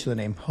so. I can get you the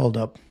name. Hold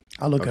up.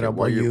 I'll look it up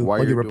while you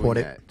report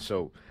it.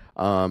 So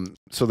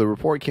the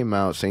report came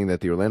out saying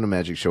that the Orlando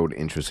Magic showed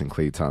interest in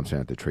Klay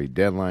Thompson at the trade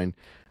deadline.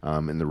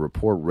 And the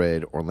report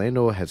read,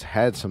 Orlando has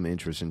had some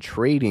interest in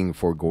trading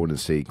for Golden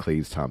State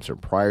Klay Thompson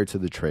prior to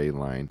the trade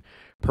line.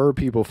 Per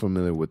people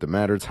familiar with the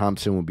matter,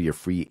 Thompson will be a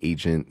free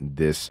agent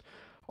this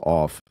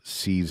off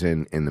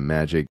season, and the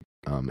Magic,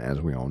 as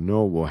we all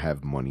know, will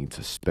have money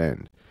to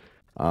spend.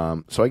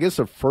 So I guess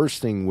the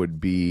first thing would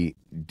be,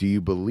 do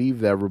you believe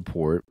that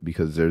report?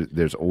 Because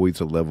there's always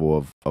a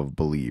level of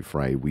belief,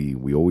 right?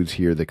 We always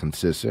hear the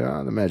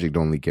consistent, the Magic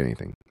don't leak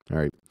anything. All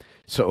right.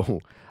 So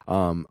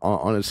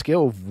on a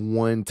scale of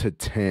 1 to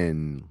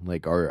 10,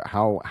 like,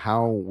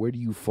 where do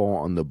you fall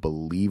on the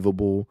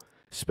believable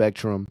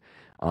spectrum?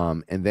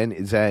 And then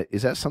is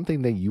that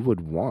something that you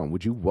would want?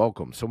 Would you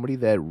welcome somebody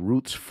that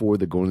roots for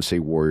the Golden State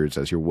Warriors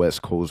as your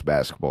West Coast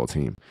basketball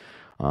team?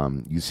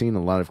 You've seen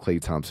a lot of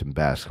Klay Thompson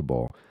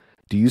basketball.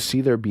 Do you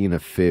see there being a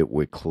fit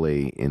with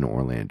Klay in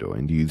Orlando?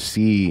 And do you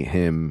see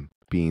him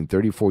being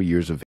 34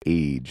 years of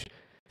age,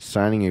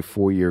 signing a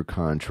 4-year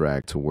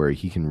contract to where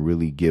he can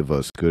really give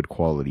us good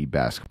quality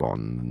basketball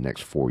in the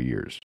next 4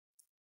 years?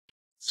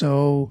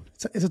 So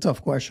it's a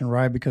tough question,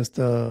 right? Because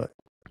the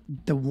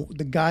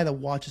guy that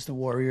watches the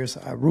Warriors,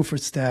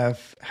 Rufus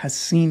Staff, has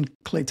seen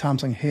Klay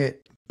Thompson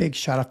hit big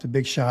shot after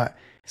big shot.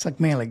 It's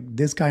like, man, like,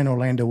 this guy in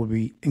Orlando would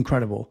be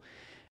incredible.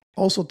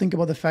 Also, think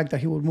about the fact that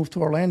he would move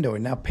to Orlando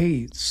and not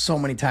pay so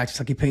many taxes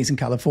like he pays in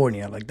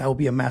California. Like, that would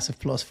be a massive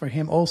plus for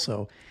him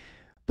also.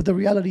 But the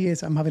reality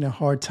is, I'm having a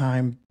hard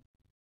time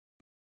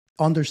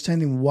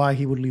understanding why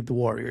he would leave the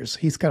Warriors.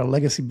 He's got a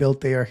legacy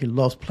built there. He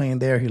loves playing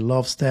there. He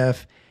loves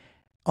Steph.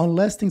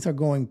 Unless things are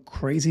going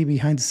crazy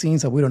behind the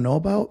scenes that we don't know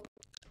about,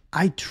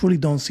 I truly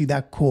don't see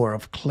that core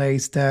of Klay,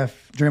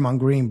 Steph, Draymond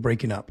Green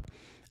breaking up.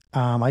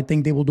 I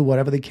think they will do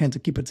whatever they can to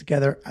keep it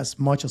together as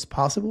much as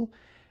possible.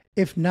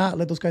 If not,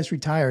 let those guys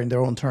retire in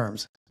their own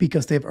terms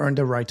because they've earned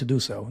the right to do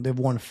so. They've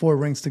won 4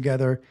 rings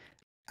together.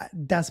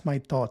 That's my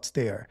thoughts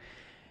there.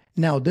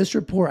 Now, this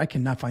report, I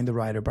cannot find the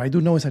writer, but I do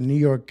know it's a New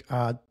York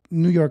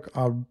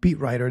beat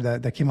writer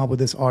that came up with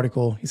this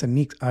article. He's a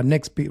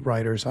Knicks beat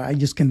writer, so I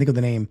just can't think of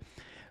the name.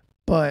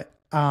 But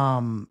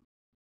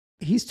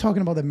he's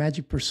talking about the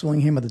Magic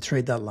pursuing him at the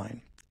trade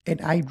deadline. And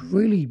I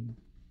really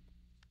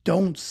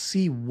don't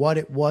see what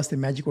it was the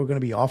Magic were going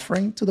to be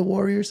offering to the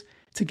Warriors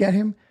to get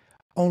him,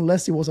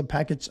 unless it was a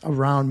package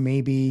around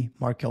maybe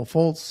Markelle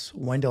Fultz,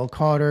 Wendell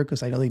Carter,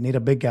 because I know they need a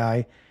big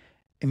guy,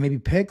 and maybe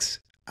picks.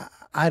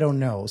 I don't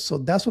know. So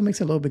that's what makes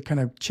it a little bit kind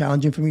of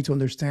challenging for me to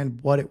understand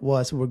what it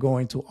was we were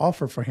going to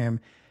offer for him,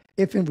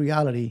 if in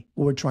reality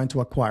we were trying to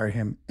acquire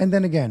him. And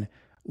then again,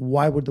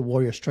 why would the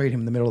Warriors trade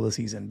him in the middle of the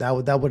season?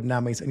 That would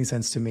not make any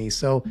sense to me.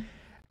 So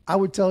I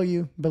would tell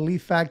you,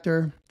 belief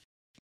factor,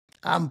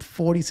 I'm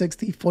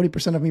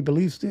 40% of me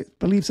believes it,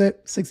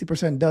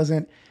 60%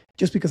 doesn't.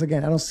 Just because,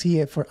 again, I don't see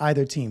it for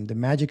either team. The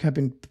Magic have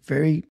been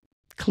very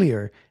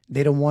clear.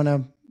 They don't want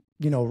to,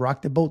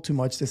 rock the boat too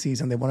much this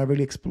season. They want to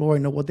really explore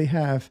and know what they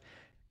have.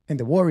 And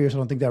the Warriors, I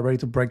don't think they're ready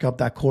to break up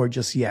that core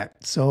just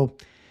yet. So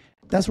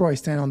that's where I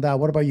stand on that.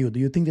 What about you? Do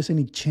you think there's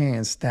any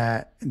chance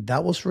that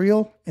was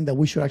real and that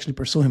we should actually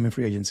pursue him in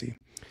free agency?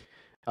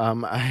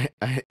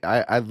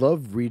 I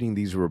love reading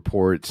these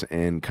reports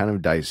and kind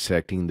of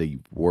dissecting the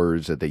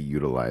words that they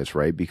utilize,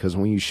 right? Because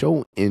when you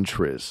show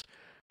interest,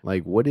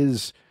 like what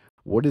is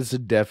the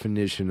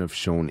definition of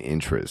shown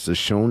interest? Does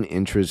shown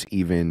interest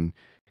even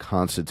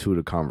constitute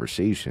a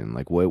conversation?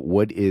 Like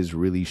what is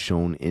really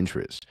shown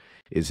interest?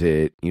 Is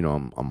it,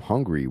 I'm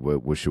hungry.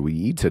 What should we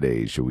eat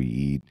today? Should we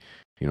eat,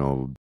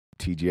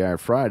 TGI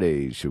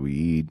Friday? Should we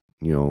eat,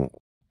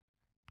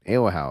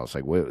 Ale House?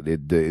 Like what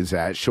is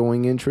that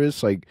showing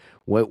interest? Like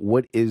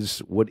what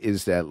is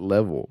that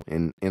level?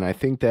 And I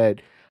think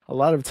that a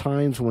lot of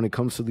times when it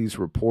comes to these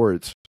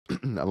reports,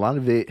 a lot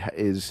of it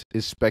is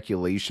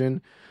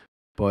speculation,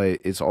 but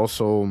it's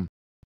also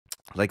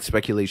like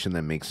speculation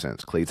that makes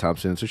sense. Klay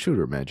Thompson is a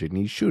shooter. Magic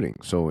needs shooting.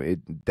 So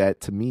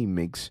that to me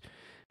makes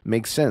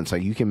sense.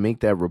 Like you can make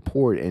that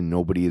report and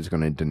nobody is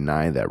going to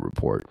deny that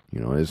report.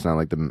 It's not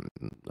like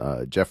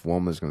the Jeff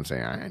Wilma is going to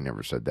say, I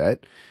never said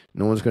that.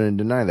 No one's going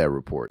to deny that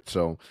report.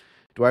 So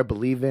do I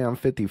believe it? I'm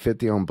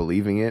 50-50 on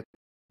believing it.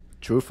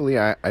 Truthfully,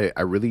 I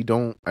really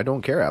don't. I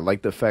don't care. I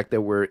like the fact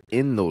that we're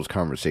in those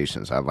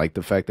conversations. I like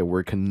the fact that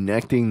we're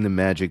connecting the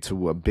Magic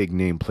to a big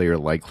name player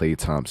like Klay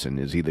Thompson.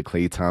 Is he the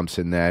Klay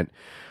Thompson that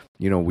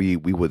we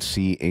would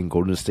see in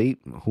Golden State?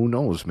 Who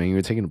knows, man?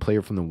 You're taking a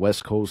player from the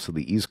West Coast to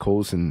the East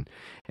Coast, and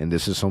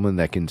this is someone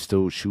that can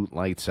still shoot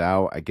lights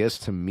out. I guess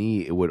to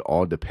me, it would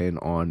all depend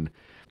on,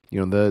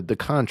 the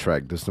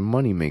contract. Does the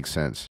money make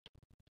sense?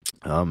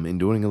 In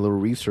doing a little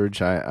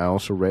research, I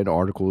also read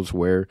articles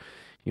where,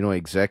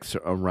 execs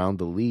around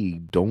the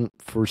league don't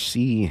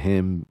foresee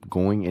him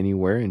going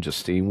anywhere and just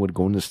staying with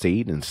Golden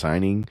State and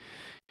signing,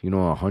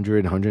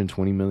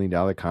 $120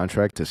 million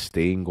contract to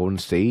stay in Golden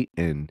State.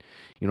 And,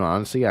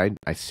 honestly,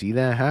 I see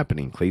that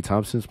happening. Klay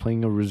Thompson's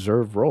playing a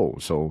reserve role.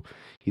 So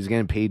he's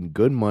getting paid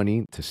good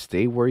money to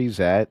stay where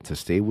he's at, to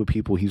stay with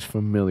people he's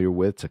familiar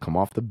with, to come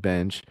off the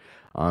bench,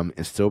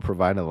 and still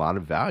provide a lot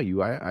of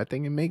value. I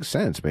think it makes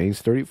sense, man.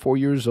 He's 34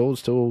 years old,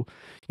 still,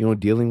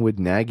 dealing with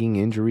nagging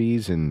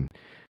injuries and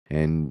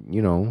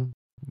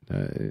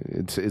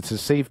it's a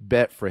safe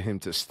bet for him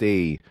to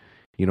stay,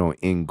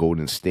 in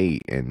Golden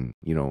State. And,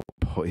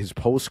 his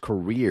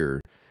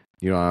post-career,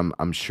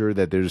 I'm sure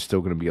that there's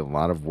still going to be a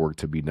lot of work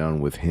to be done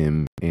with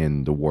him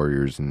and the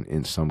Warriors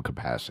in some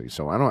capacity.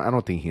 So I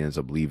don't think he ends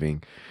up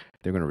leaving.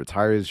 They're going to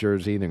retire his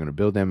jersey. They're going to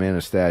build that man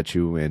a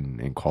statue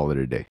and call it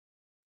a day.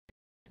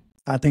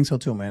 I think so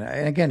too, man.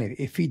 And again,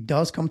 if he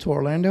does come to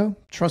Orlando,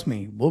 trust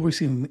me, we'll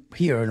receive him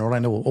here in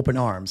Orlando with open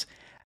arms.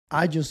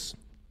 I just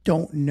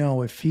don't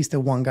know if he's the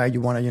one guy you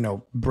want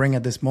to, bring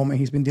at this moment.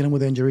 He's been dealing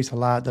with injuries a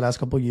lot the last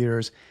couple of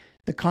years.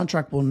 The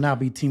contract will not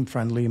be team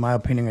friendly, in my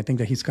opinion. I think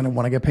that he's going to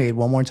want to get paid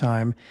one more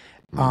time.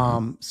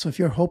 Mm-hmm. So if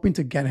you're hoping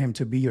to get him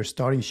to be your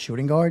starting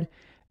shooting guard,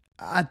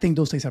 I think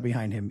those days are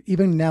behind him.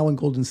 Even now in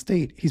Golden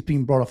State, he's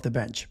being brought off the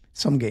bench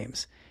some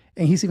games.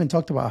 And he's even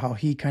talked about how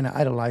he kind of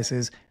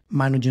idolizes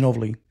Manu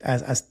Ginobili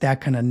as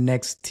that kind of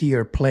next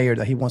tier player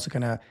that he wants to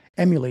kind of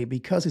emulate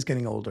because he's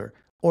getting older.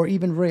 Or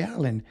even Ray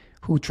Allen,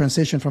 who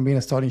transitioned from being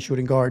a starting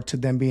shooting guard to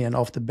then being an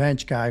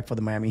off-the-bench guy for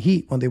the Miami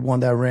Heat when they won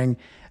that ring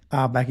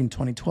back in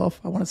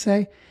 2012, I want to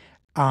say.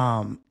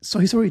 So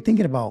he's already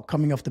thinking about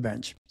coming off the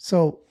bench.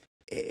 So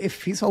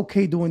if he's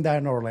okay doing that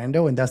in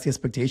Orlando and that's the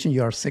expectation,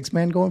 you're a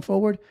six-man going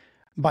forward,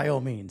 by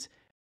all means.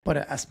 But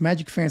as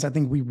Magic fans, I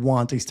think we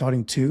want a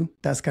starting two.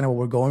 That's kind of what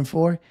we're going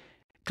for.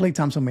 Klay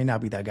Thompson may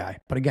not be that guy.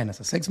 But again, as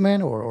a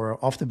six-man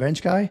or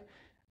off-the-bench guy,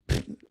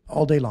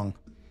 all day long.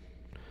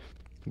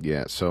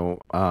 Yeah, so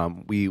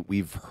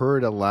we've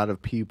heard a lot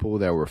of people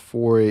that were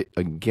for it,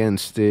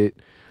 against it.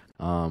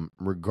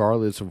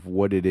 Regardless of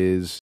what it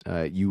is,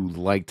 you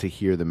like to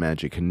hear the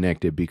Magic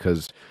connected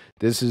because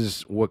this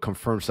is what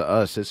confirms to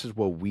us. This is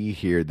what we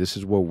hear. This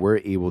is what we're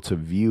able to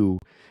view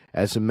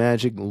as the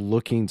Magic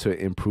looking to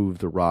improve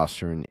the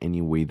roster in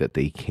any way that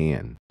they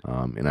can.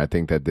 And I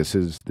think that this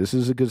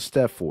is a good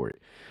step for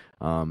it.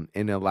 And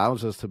it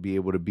allows us to be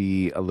able to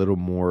be a little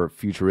more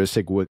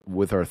futuristic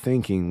with our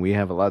thinking. We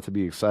have a lot to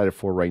be excited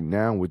for right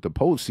now with the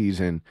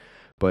postseason,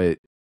 but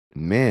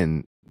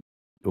man,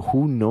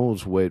 who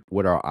knows what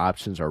our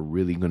options are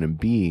really going to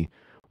be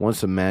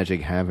once the Magic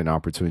have an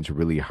opportunity to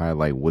really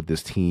highlight what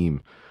this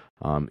team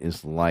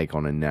is like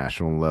on a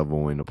national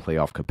level in a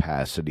playoff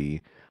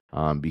capacity.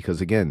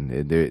 Because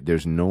again,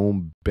 there's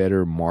no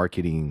better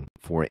marketing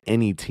for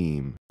any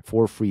team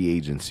for free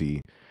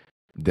agency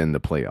than the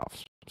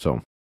playoffs.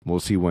 So we'll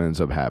see what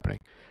ends up happening.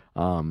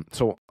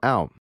 So,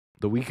 Al,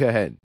 the week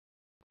ahead,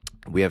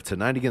 we have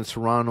tonight against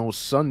Toronto,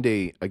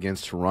 Sunday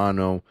against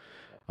Toronto.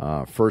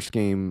 First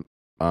game,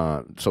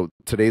 so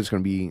today's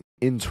going to be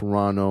in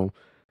Toronto.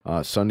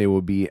 Sunday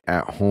will be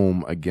at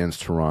home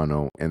against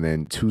Toronto. And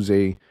then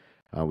Tuesday,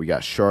 We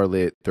got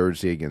Charlotte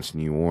Thursday against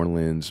New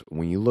Orleans.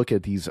 When you look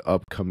at these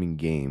upcoming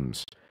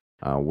games,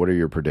 what are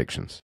your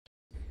predictions?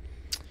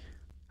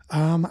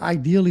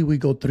 Ideally, we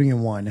go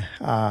 3-1.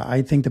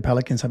 I think the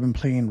Pelicans have been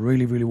playing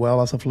really, really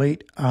well as of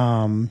late.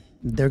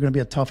 They're going to be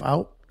a tough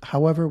out.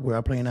 However, we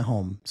are playing at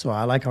home, so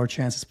I like our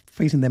chances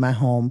facing them at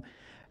home.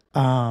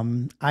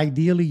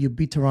 Ideally, you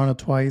beat Toronto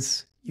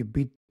twice. You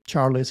beat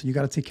Charlotte, so you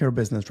got to take care of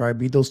business, right?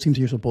 Beat those teams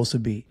you're supposed to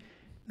beat.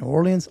 New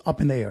Orleans up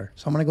in the air,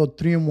 so I'm going to go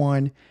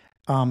 3-1.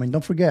 And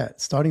don't forget,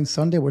 starting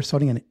Sunday, we're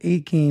starting an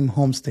 8-game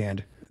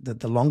homestand,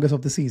 the longest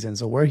of the season.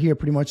 So we're here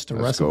pretty much the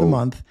rest of the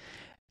month.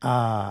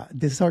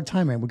 This is our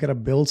time, man. We got to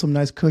build some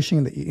nice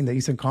cushion in the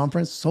Eastern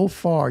Conference. So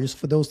far, just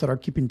for those that are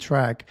keeping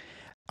track,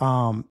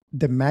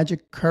 the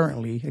Magic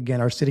currently,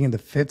 again, are sitting in the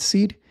 5th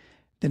seed.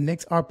 The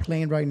Knicks are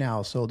playing right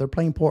now, so they're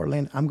playing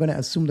Portland. I'm going to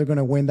assume they're going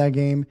to win that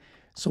game.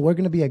 So we're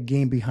going to be a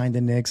game behind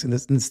the Knicks in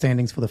the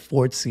standings for the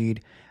 4th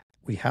seed.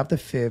 We have the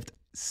 5th.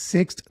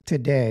 6th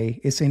today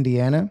is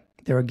Indiana.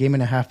 They're a game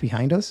and a half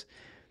behind us.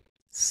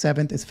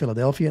 7th is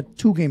Philadelphia,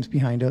 2 games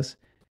behind us.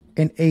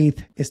 And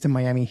 8th is the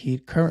Miami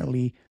Heat,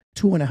 currently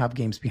 2.5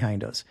 games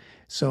behind us.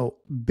 So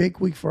big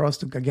week for us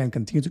to, again,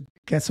 continue to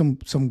get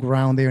some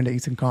ground there in the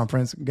Eastern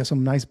Conference, get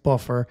some nice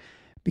buffer.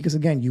 Because,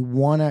 again, you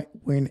want to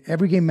win.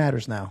 Every game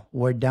matters now.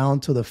 We're down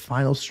to the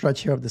final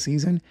stretch here of the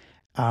season.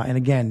 And,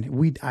 again,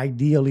 we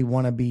ideally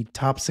want to be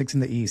top 6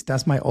 in the East.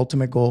 That's my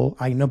ultimate goal.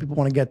 I know people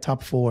want to get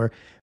top 4.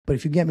 But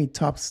if you get me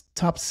top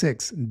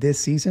 6 this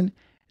season,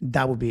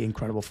 that would be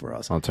incredible for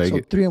us. I'll take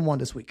it. 3-1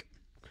 this week.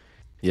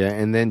 Yeah,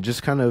 and then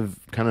just kind of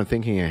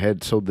thinking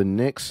ahead. So the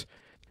Knicks,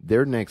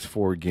 their next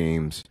 4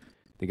 games,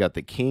 they got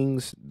the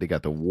Kings, they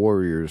got the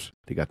Warriors,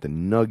 they got the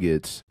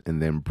Nuggets,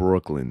 and then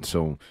Brooklyn.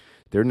 So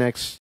their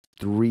next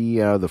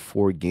 3 out of the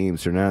 4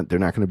 games, they're not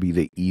going to be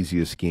the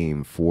easiest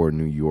game for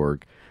New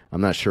York. I'm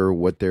not sure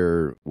what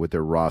their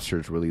roster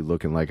is really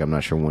looking like. I'm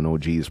not sure when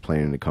OG is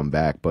planning to come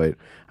back, but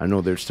I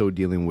know they're still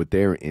dealing with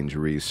their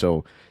injuries.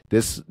 So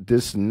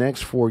this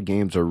next 4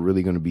 games are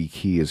really going to be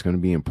key. It's going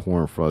to be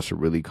important for us to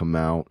really come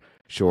out,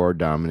 show our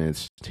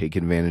dominance, take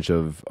advantage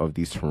of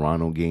these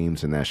Toronto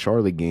games and that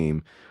Charlotte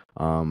game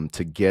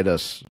to get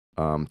us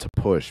to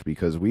push,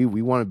 because we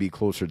want to be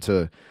closer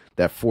to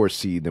that 4th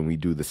seed than we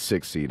do the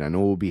 6th seed. I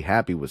know we'll be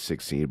happy with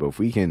 6th seed, but if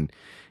we can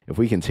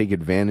take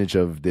advantage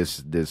of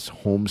this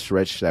home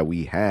stretch that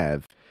we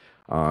have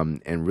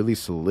and really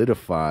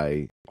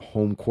solidify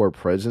home court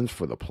presence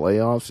for the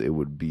playoffs, it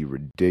would be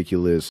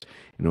ridiculous.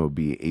 And it would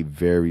be a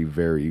very,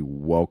 very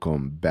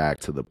welcome back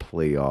to the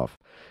playoff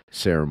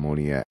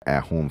ceremony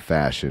at home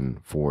fashion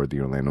for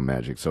the Orlando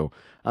Magic. So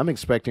I'm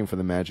expecting for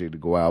the Magic to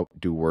go out,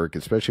 do work,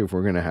 especially if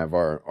we're going to have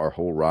our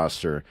whole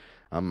roster.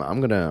 I'm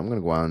gonna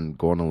go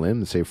on a limb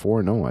and say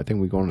 4-0. I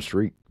think we go on a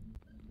streak.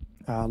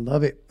 I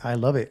love it.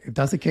 If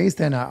that's the case,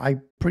 then I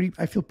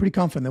feel pretty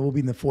confident that we'll be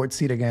in the 4th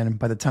seed again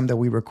by the time that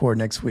we record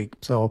next week.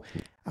 So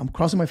I'm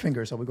crossing my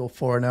fingers that we go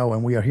 4-0,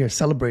 and we are here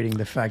celebrating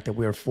the fact that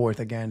we are 4th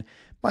again.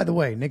 By the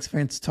way, Knicks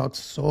fans talk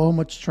so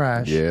much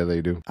trash. Yeah,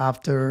 they do.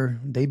 After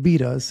they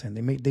beat us and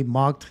they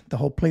mocked the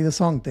whole play the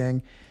song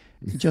thing,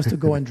 just to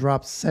go and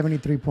drop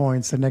 73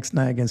 points the next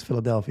night against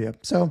Philadelphia.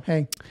 So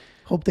hey,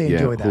 hope they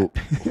enjoy that.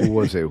 Who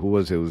was it?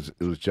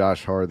 It was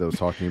Josh Hart that was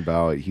talking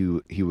about he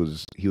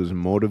was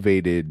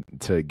motivated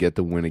to get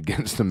the win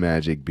against the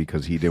Magic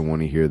because he didn't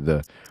want to hear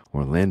the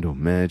Orlando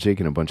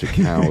Magic and a bunch of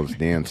cows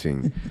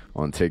dancing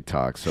on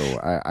TikTok. So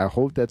I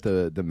hope that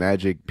the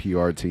Magic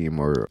PR team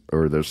or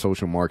their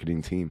social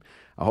marketing team,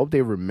 I hope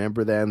they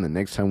remember that, and the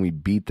next time we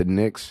beat the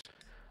Knicks.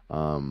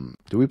 Do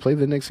we play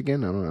the Knicks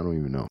again? I don't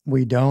even know.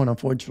 We don't,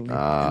 unfortunately. In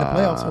the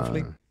playoffs,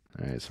 hopefully.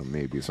 All right, so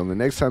maybe. So the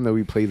next time that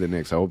we play the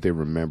Knicks, I hope they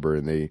remember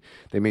and they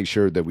make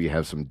sure that we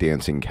have some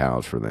dancing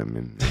cows for them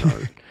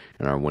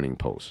in our winning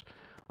post.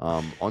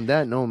 On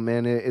that note,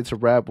 man, it's a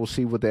wrap. We'll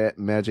see what that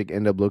Magic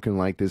end up looking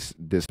like this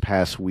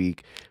past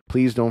week.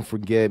 Please don't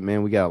forget,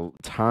 man, we got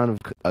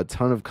a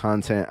ton of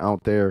content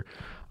out there.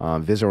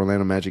 Visit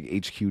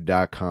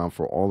OrlandoMagicHQ.com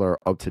for all our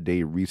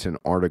up-to-date recent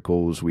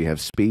articles. We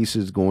have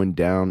spaces going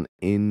down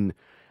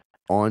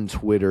on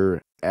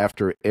Twitter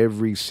after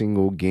every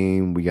single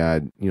game. We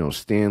got,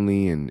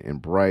 Stanley and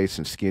Bryce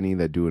and Skinny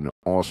that do an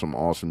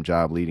awesome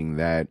job leading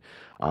that.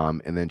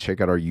 And then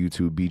check out our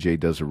YouTube. BJ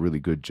does a really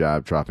good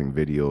job dropping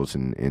videos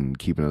and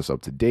keeping us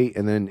up to date.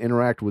 And then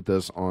interact with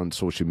us on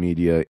social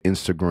media,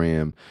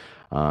 Instagram,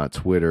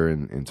 Twitter,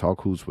 and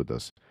talk hoops with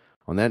us.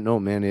 On that note,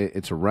 man,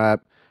 it's a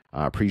wrap.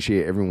 I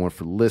appreciate everyone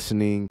for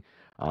listening.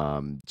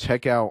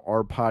 Check out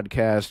our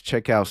podcast.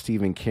 Check out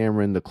Stephen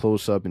Cameron, The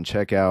Close Up, and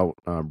check out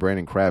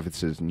Brandon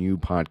Kravitz's new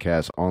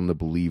podcast on the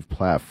Believe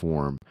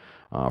platform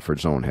for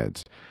Zone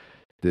Heads.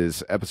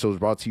 This episode is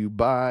brought to you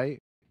by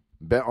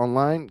Bet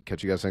Online.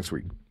 Catch you guys next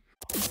week.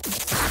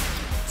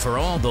 For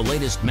all the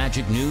latest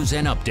Magic news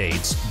and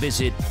updates,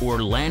 visit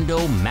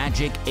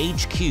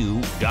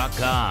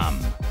OrlandoMagicHQ.com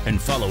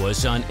and follow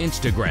us on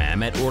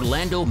Instagram at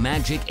Orlando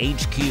Magic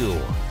HQ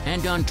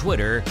and on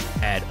Twitter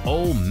at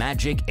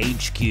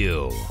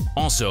OMagicHQ.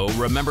 Also,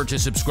 remember to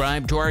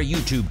subscribe to our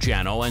YouTube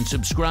channel and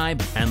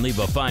subscribe and leave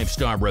a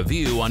 5-star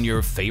review on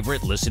your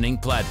favorite listening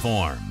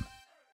platform.